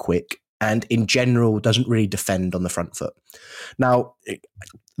not very quick, and in general doesn't really defend on the front foot. Now,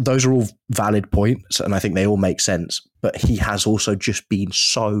 those are all valid points, and I think they all make sense, but he has also just been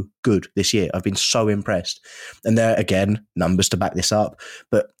so good this year. I've been so impressed. And there, again, numbers to back this up,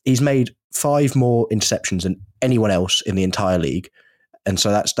 but he's made 5 more interceptions than anyone else in the entire league. And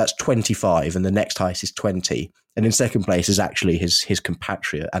so that's 25, and the next highest is 20. And in second place is actually his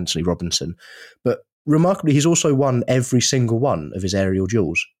compatriot, Anthony Robinson. But remarkably, he's also won every single one of his aerial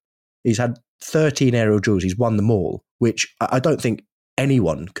duels. He's had 13 aerial duels. He's won them all, which I don't think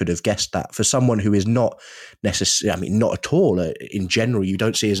anyone could have guessed that. For someone who is not necessarily, not at all, in general, you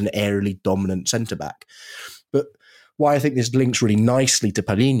don't see as an aerially dominant centre-back. But why I think this links really nicely to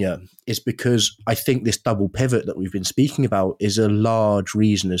Palhinha is because I think this double pivot that we've been speaking about is a large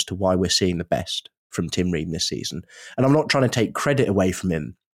reason as to why we're seeing the best from Tim Ream this season. And I'm not trying to take credit away from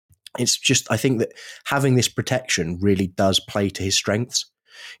him. It's just, I think that having this protection really does play to his strengths.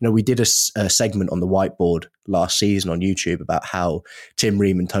 We did a segment on the whiteboard last season on YouTube about how Tim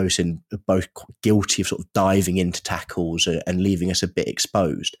Ream and Tosin are both guilty of sort of diving into tackles and leaving us a bit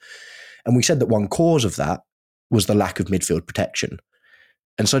exposed. And we said that one cause of that was the lack of midfield protection.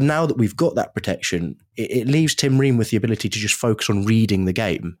 And so now that we've got that protection, it leaves Tim Ream with the ability to just focus on reading the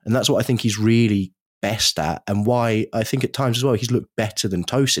game. And that's what I think he's really best at, and why I think at times as well he's looked better than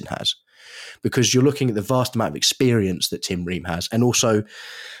Tosin has. because you're looking at the vast amount of experience that Tim Ream has, and also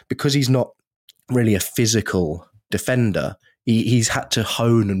because he's not really a physical defender, he's had to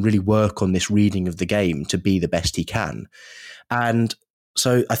hone and really work on this reading of the game to be the best he can. And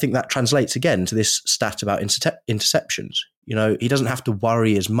so I think that translates again to this stat about interceptions. You know, he doesn't have to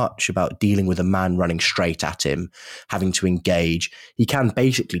worry as much about dealing with a man running straight at him, having to engage. He can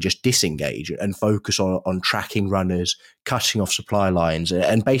basically just disengage and focus on tracking runners, cutting off supply lines,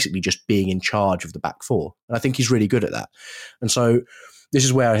 and basically just being in charge of the back four. And I think he's really good at that. And so this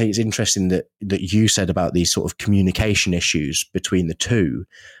is where I think it's interesting that you said about these sort of communication issues between the two.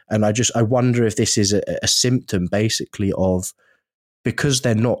 And I wonder if this is a symptom basically of, because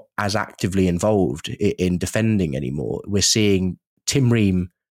they're not as actively involved in defending anymore, we're seeing Tim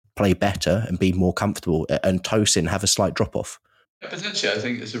Ream play better and be more comfortable, and Tosin have a slight drop-off. Yeah, potentially, I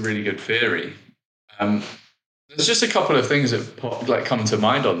think it's a really good theory. There's just a couple of things that come to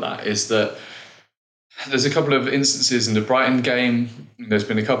mind on that, is that there's a couple of instances in the Brighton game, there's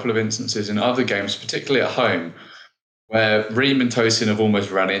been a couple of instances in other games, particularly at home, where Ream and Tosin have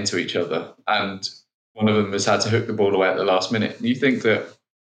almost run into each other, and one of them has had to hook the ball away at the last minute. And you think that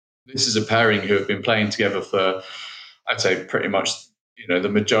this is a pairing who have been playing together for, I'd say, pretty much, the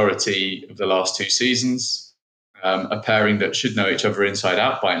majority of the last two seasons. A pairing that should know each other inside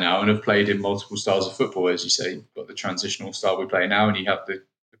out by now and have played in multiple styles of football, as you say. You've got the transitional style we play now, and you have the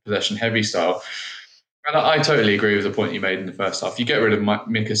possession-heavy style. And I totally agree with the point you made in the first half. You get rid of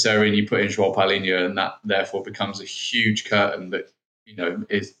Mika Seri and you put in Palhinha, and that therefore becomes a huge curtain that,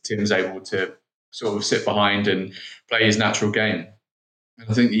 Tim's able to sort of sit behind and play his natural game. And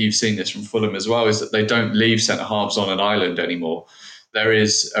I think that you've seen this from Fulham as well, is that they don't leave centre-halves on an island anymore. There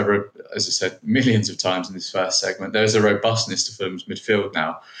is, as I said millions of times in this first segment, there's a robustness to Fulham's midfield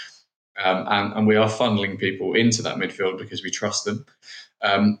now. And we are funneling people into that midfield because we trust them.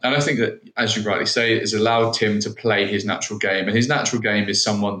 And I think that, as you rightly say, it has allowed Tim to play his natural game. And his natural game is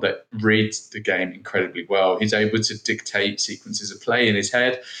someone that reads the game incredibly well. He's able to dictate sequences of play in his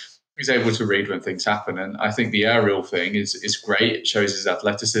head. He's able to read when things happen. And I think the aerial thing is great. It shows his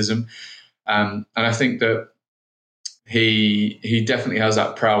athleticism. And I think that he definitely has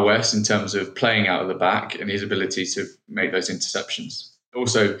that prowess in terms of playing out of the back and his ability to make those interceptions.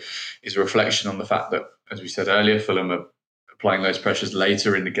 Also is a reflection on the fact that, as we said earlier, Fulham are applying those pressures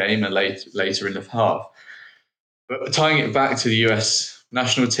later in the game and later in the half. But tying it back to the US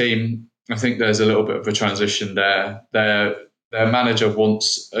national team, I think there's a little bit of a transition there. Their manager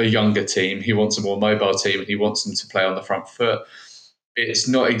wants a younger team. He wants a more mobile team, and he wants them to play on the front foot. It's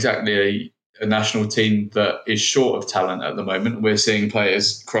not exactly a national team that is short of talent at the moment. We're seeing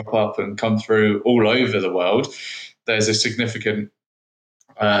players crop up and come through all over the world. There's a significant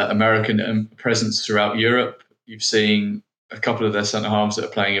American presence throughout Europe. You've seen a couple of their centre-halves that are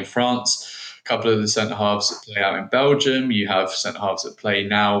playing in France, a couple of the centre-halves that play out in Belgium. You have centre-halves that play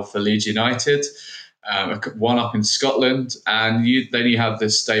now for Leeds United, one up in Scotland, and then you have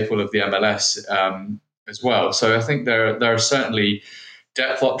this staple of the MLS as well. So I think there are certainly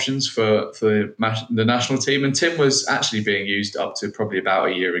depth options for the national team. And Tim was actually being used up to probably about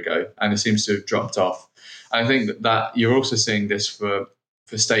a year ago, and it seems to have dropped off. I think that you're also seeing this for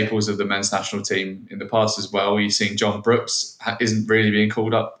staples of the men's national team in the past as well. You're seeing John Brooks isn't really being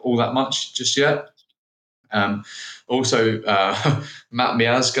called up all that much just yet. Also, Matt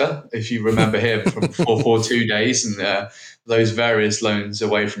Miazga, if you remember him from 4-4-2 days and those various loans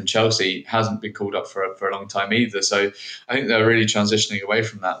away from Chelsea, hasn't been called up for a long time either. So I think they're really transitioning away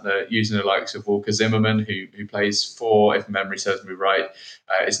from that. They're using the likes of Walker Zimmerman, who plays for, if memory serves me right,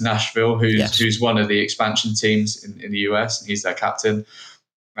 it's Nashville, who's one of the expansion teams in the US, and he's their captain.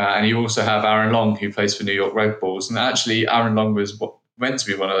 And you also have Aaron Long, who plays for New York Red Bulls. And actually, Aaron Long was meant to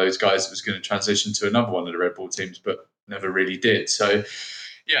be one of those guys that was going to transition to another one of the Red Bull teams, but never really did. So,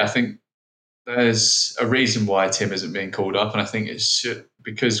 yeah, I think there's a reason why Tim isn't being called up. And I think it's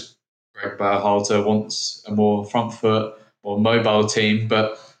because Greg Berhalter wants a more front foot, more mobile team.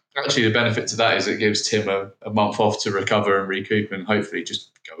 But actually, the benefit to that is it gives Tim a month off to recover and recoup and hopefully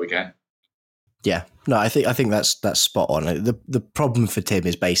just go again. Yeah, no, I think that's spot on. The problem for Tim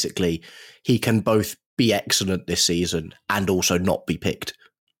is basically he can both be excellent this season and also not be picked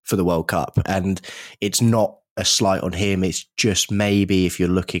for the World Cup. And it's not a slight on him. It's just maybe if you're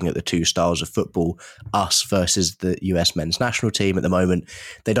looking at the two styles of football, us versus the US men's national team at the moment,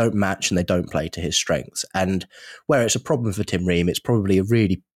 they don't match and they don't play to his strengths. And where it's a problem for Tim Ream, it's probably a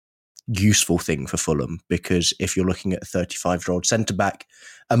really useful thing for Fulham, because if you're looking at a 35-year-old centre-back,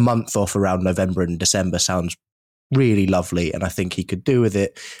 a month off around November and December sounds really lovely, and I think he could do with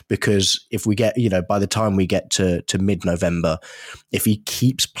it, because if we get, by the time we get to mid-November, if he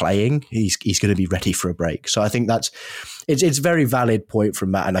keeps playing, he's going to be ready for a break. So I think it's a very valid point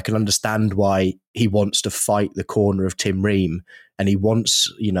from Matt, and I can understand why he wants to fight the corner of Tim Ream, and he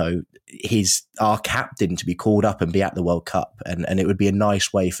wants, our captain to be called up and be at the World Cup, and it would be a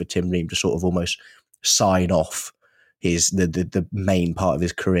nice way for Tim Ream to sort of almost sign off the main part of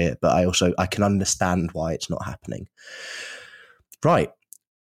his career. But I can understand why it's not happening. Right.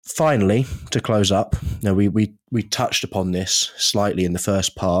 Finally, to close up, we touched upon this slightly in the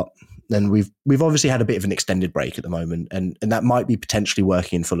first part. Then we've obviously had a bit of an extended break at the moment, and that might be potentially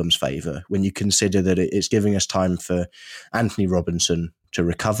working in Fulham's favour when you consider that it's giving us time for Anthony Robinson to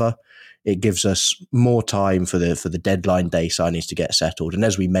recover. It gives us more time for the deadline day signings to get settled, and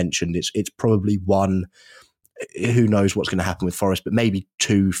as we mentioned, it's probably one. Who knows what's going to happen with Forest, but maybe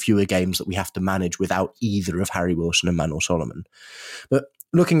 2 fewer games that we have to manage without either of Harry Wilson and Manuel Solomon. But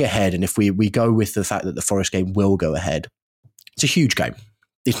looking ahead, and if we go with the fact that the Forest game will go ahead, it's a huge game.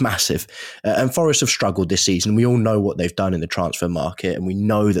 It's massive. And Forest have struggled this season. We all know what they've done in the transfer market, and we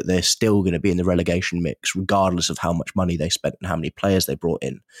know that they're still going to be in the relegation mix, regardless of how much money they spent and how many players they brought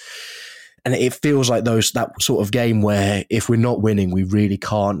in. And it feels like that sort of game where if we're not winning, we really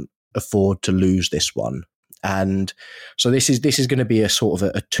can't afford to lose this one. And so this is going to be a sort of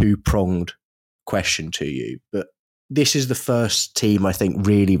a 2-pronged question to you. But this is the first team, I think,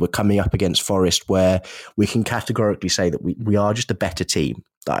 really we're coming up against Forest where we can categorically say that we are just a better team.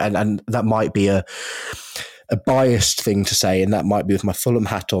 And that might be a biased thing to say, and that might be with my Fulham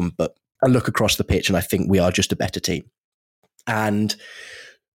hat on, but I look across the pitch and I think we are just a better team. And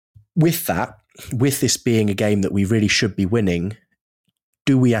with that, with this being a game that we really should be winning,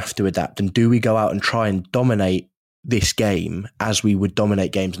 do we have to adapt, and do we go out and try and dominate this game as we would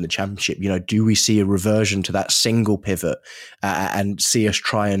dominate games in the Championship? Do we see a reversion to that single pivot and see us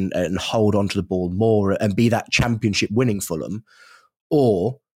try and hold on to the ball more and be that Championship winning Fulham?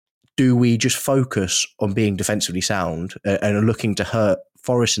 Or do we just focus on being defensively sound and are looking to hurt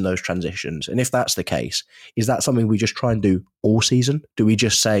Forest in those transitions? And if that's the case, is that something we just try and do all season? Do we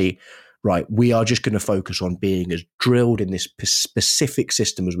just say, right, we are just going to focus on being as drilled in this specific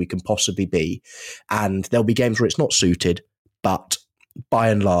system as we can possibly be, and there'll be games where it's not suited, but by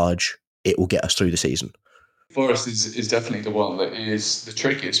and large, it will get us through the season? Forest is definitely the one that is the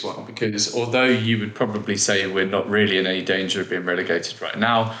trickiest one, because although you would probably say we're not really in any danger of being relegated right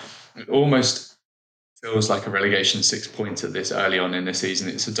now, it almost feels like a relegation 6-pointer this early on in the season.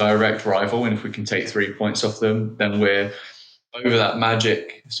 It's a direct rival, and if we can take 3 points off them, then we're over that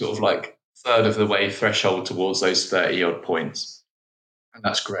magic sort of like third of the way threshold towards those 30 odd points. And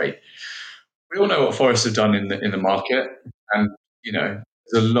that's great. We all know what Forest have done in the market, and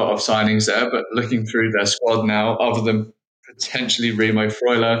there's a lot of signings there, but looking through their squad now, other than potentially Remo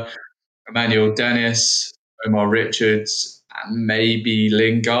Freuler, Emmanuel Dennis, Omar Richards, and maybe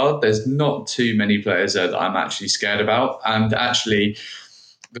Lingard, there's not too many players there that I'm actually scared about. And actually,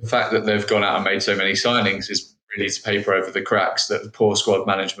 the fact that they've gone out and made so many signings is really to paper over the cracks that the poor squad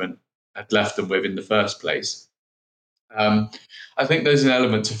management had left them with in the first place. I think there's an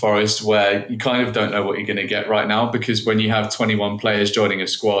element to Forest where you kind of don't know what you're going to get right now, because when you have 21 players joining a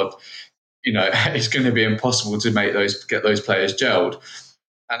squad, it's going to be impossible to get those players gelled.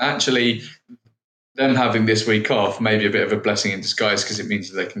 And actually, them having this week off may be a bit of a blessing in disguise, because it means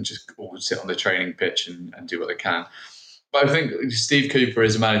that they can just all sit on the training pitch and do what they can. But I think Steve Cooper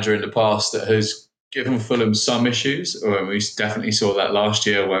is a manager in the past that has given Fulham some issues. We definitely saw that last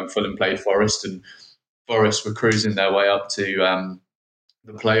year when Fulham played Forest, and Forest were cruising their way up to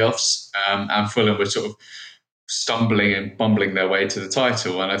the playoffs, and Fulham were sort of stumbling and bumbling their way to the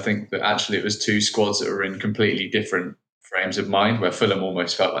title. And I think that actually it was 2 squads that were in completely different frames of mind, where Fulham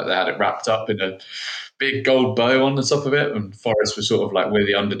almost felt like they had it wrapped up in a big gold bow on the top of it, and Forest was sort of like, we're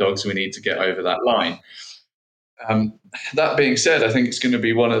the underdogs, we need to get over that line. That being said, I think it's going to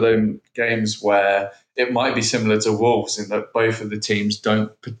be one of those games where it might be similar to Wolves in that both of the teams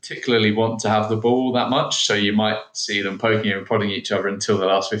don't particularly want to have the ball that much. So you might see them poking and prodding each other until the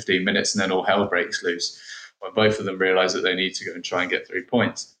last 15 minutes, and then all hell breaks loose when both of them realise that they need to go and try and get 3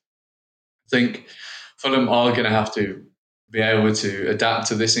 points. I think Fulham are going to have to be able to adapt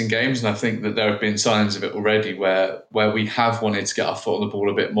to this in games, and I think that there have been signs of it already where we have wanted to get our foot on the ball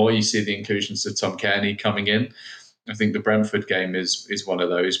a bit more. You see the inclusions of Tom Kearney coming in. I think the Brentford game is one of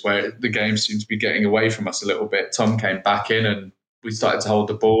those where the game seems to be getting away from us a little bit. Tom came back in and we started to hold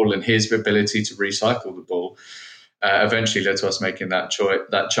the ball, and his ability to recycle the ball eventually led to us making that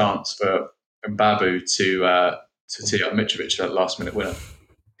chance for Mbabu to tee up Mitrovic for that last minute winner.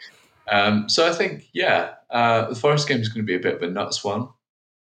 So I think, The Forest game is going to be a bit of a nuts one.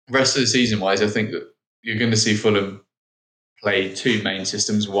 The rest of the season-wise, I think that you're going to see Fulham play two main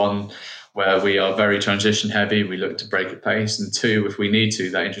systems. One, where we are very transition-heavy, we look to break at pace. And two, if we need to,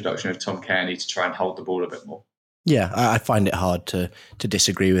 that introduction of Tom Cairney to try and hold the ball a bit more. Yeah, I find it hard to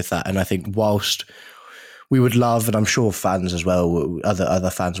disagree with that. And I think whilst we would love, and I'm sure fans as well, other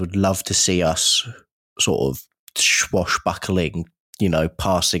fans would love to see us sort of swashbuckling,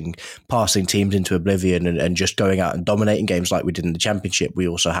 passing teams into oblivion and just going out and dominating games like we did in the Championship, we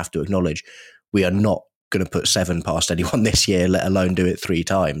also have to acknowledge we are not going to put 7 past anyone this year, let alone do it 3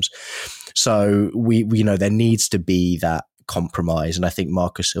 times. So we there needs to be that compromise, and I think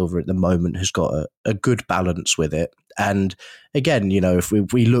Marcus Silva at the moment has got a good balance with it. And again, if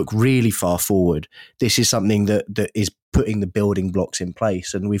we look really far forward, this is something that is putting the building blocks in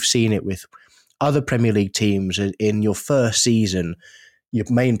place, and we've seen it with other Premier League teams. In your first season, your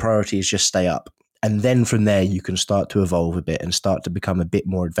main priority is just stay up, and then from there you can start to evolve a bit and start to become a bit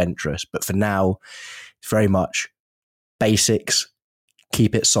more adventurous. But for now, it's very much basics.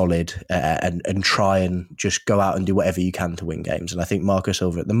 Keep it solid and try and just go out and do whatever you can to win games. And I think Marcus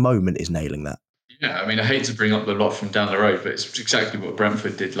Silva at the moment is nailing that. Yeah, I mean, I hate to bring up the lot from down the road, but it's exactly what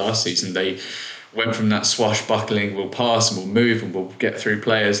Brentford did last season. They went from that swashbuckling, we'll pass and we'll move and we'll get through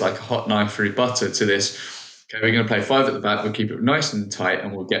players like a hot knife through butter, to this, okay, we're going to play 5 at the back, we'll keep it nice and tight,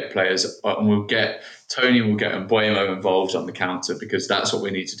 and we'll get players, and we'll get Tony, we'll get Mbuemo involved on the counter, because that's what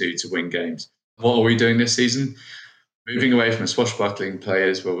we need to do to win games. What are we doing this season? Moving away from swashbuckling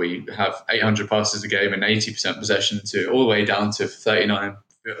players where we have 800 passes a game and 80% possession to all the way down to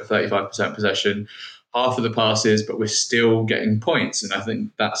 35% possession, half of the passes, but we're still getting points. And I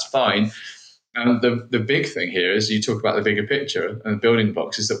think that's fine. And the big thing here is, you talk about the bigger picture and the building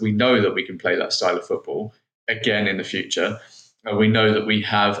blocks, is that we know that we can play that style of football again in the future. And we know that we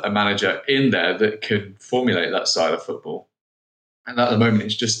have a manager in there that can formulate that style of football. And at the moment,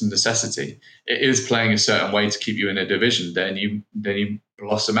 it's just a necessity. It is playing a certain way to keep you in a division. Then you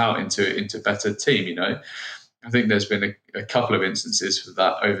blossom out into a better team. I think there's been a couple of instances for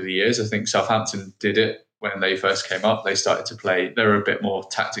that over the years. I think Southampton did it when they first came up. They started to play. They were a bit more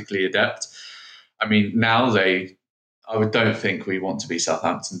tactically adept. I mean, now I don't think we want to be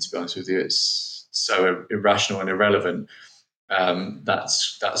Southampton, to be honest with you. It's so irrational and irrelevant. That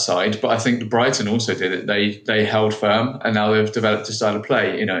side, but I think Brighton also did it. They held firm, and now they've developed a style of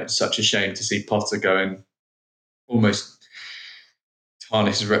play. It's such a shame to see Potter go and almost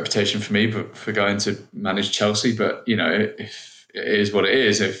tarnish his reputation for me, but for going to manage Chelsea. But if it is what it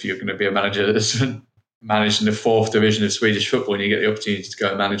is, if you're going to be a manager that's managed in the 4th division of Swedish football and you get the opportunity to go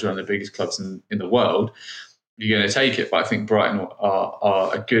and manage one of the biggest clubs in the world, you're going to take it. But I think Brighton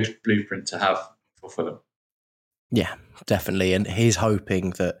are a good blueprint to have for Fulham. Yeah, definitely. And he's hoping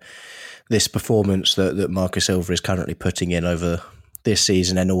that this performance that Marcus Silva is currently putting in over this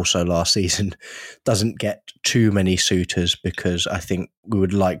season and also last season doesn't get too many suitors, because I think we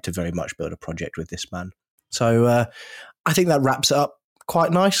would like to very much build a project with this man. So I think that wraps it up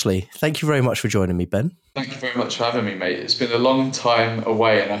quite nicely. Thank you very much for joining me, Ben. Thank you very much for having me, mate. It's been a long time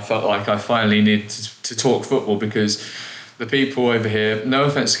away, and I felt like I finally needed to talk football, because the people over here, no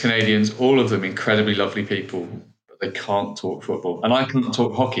offence to Canadians, all of them incredibly lovely people, they can't talk football, and I can't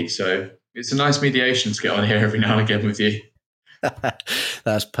talk hockey, so it's a nice mediation to get on here every now and again with you.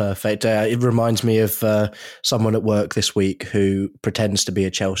 That's perfect. It reminds me of someone at work this week who pretends to be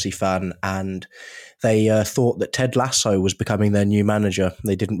a Chelsea fan, and they thought that Ted Lasso was becoming their new manager.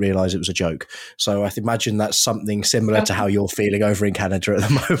 They didn't realise it was a joke. So I imagine that's something similar to how you're feeling over in Canada at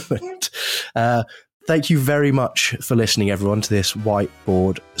the moment. Thank you very much for listening, everyone, to this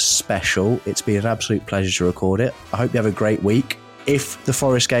Whiteboard special. It's been an absolute pleasure to record it. I hope you have a great week. If the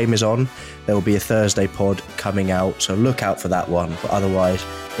Forest game is on, there will be a Thursday pod coming out, so look out for that one. But otherwise,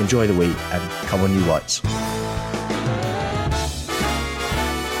 enjoy the week and come on, you Whites.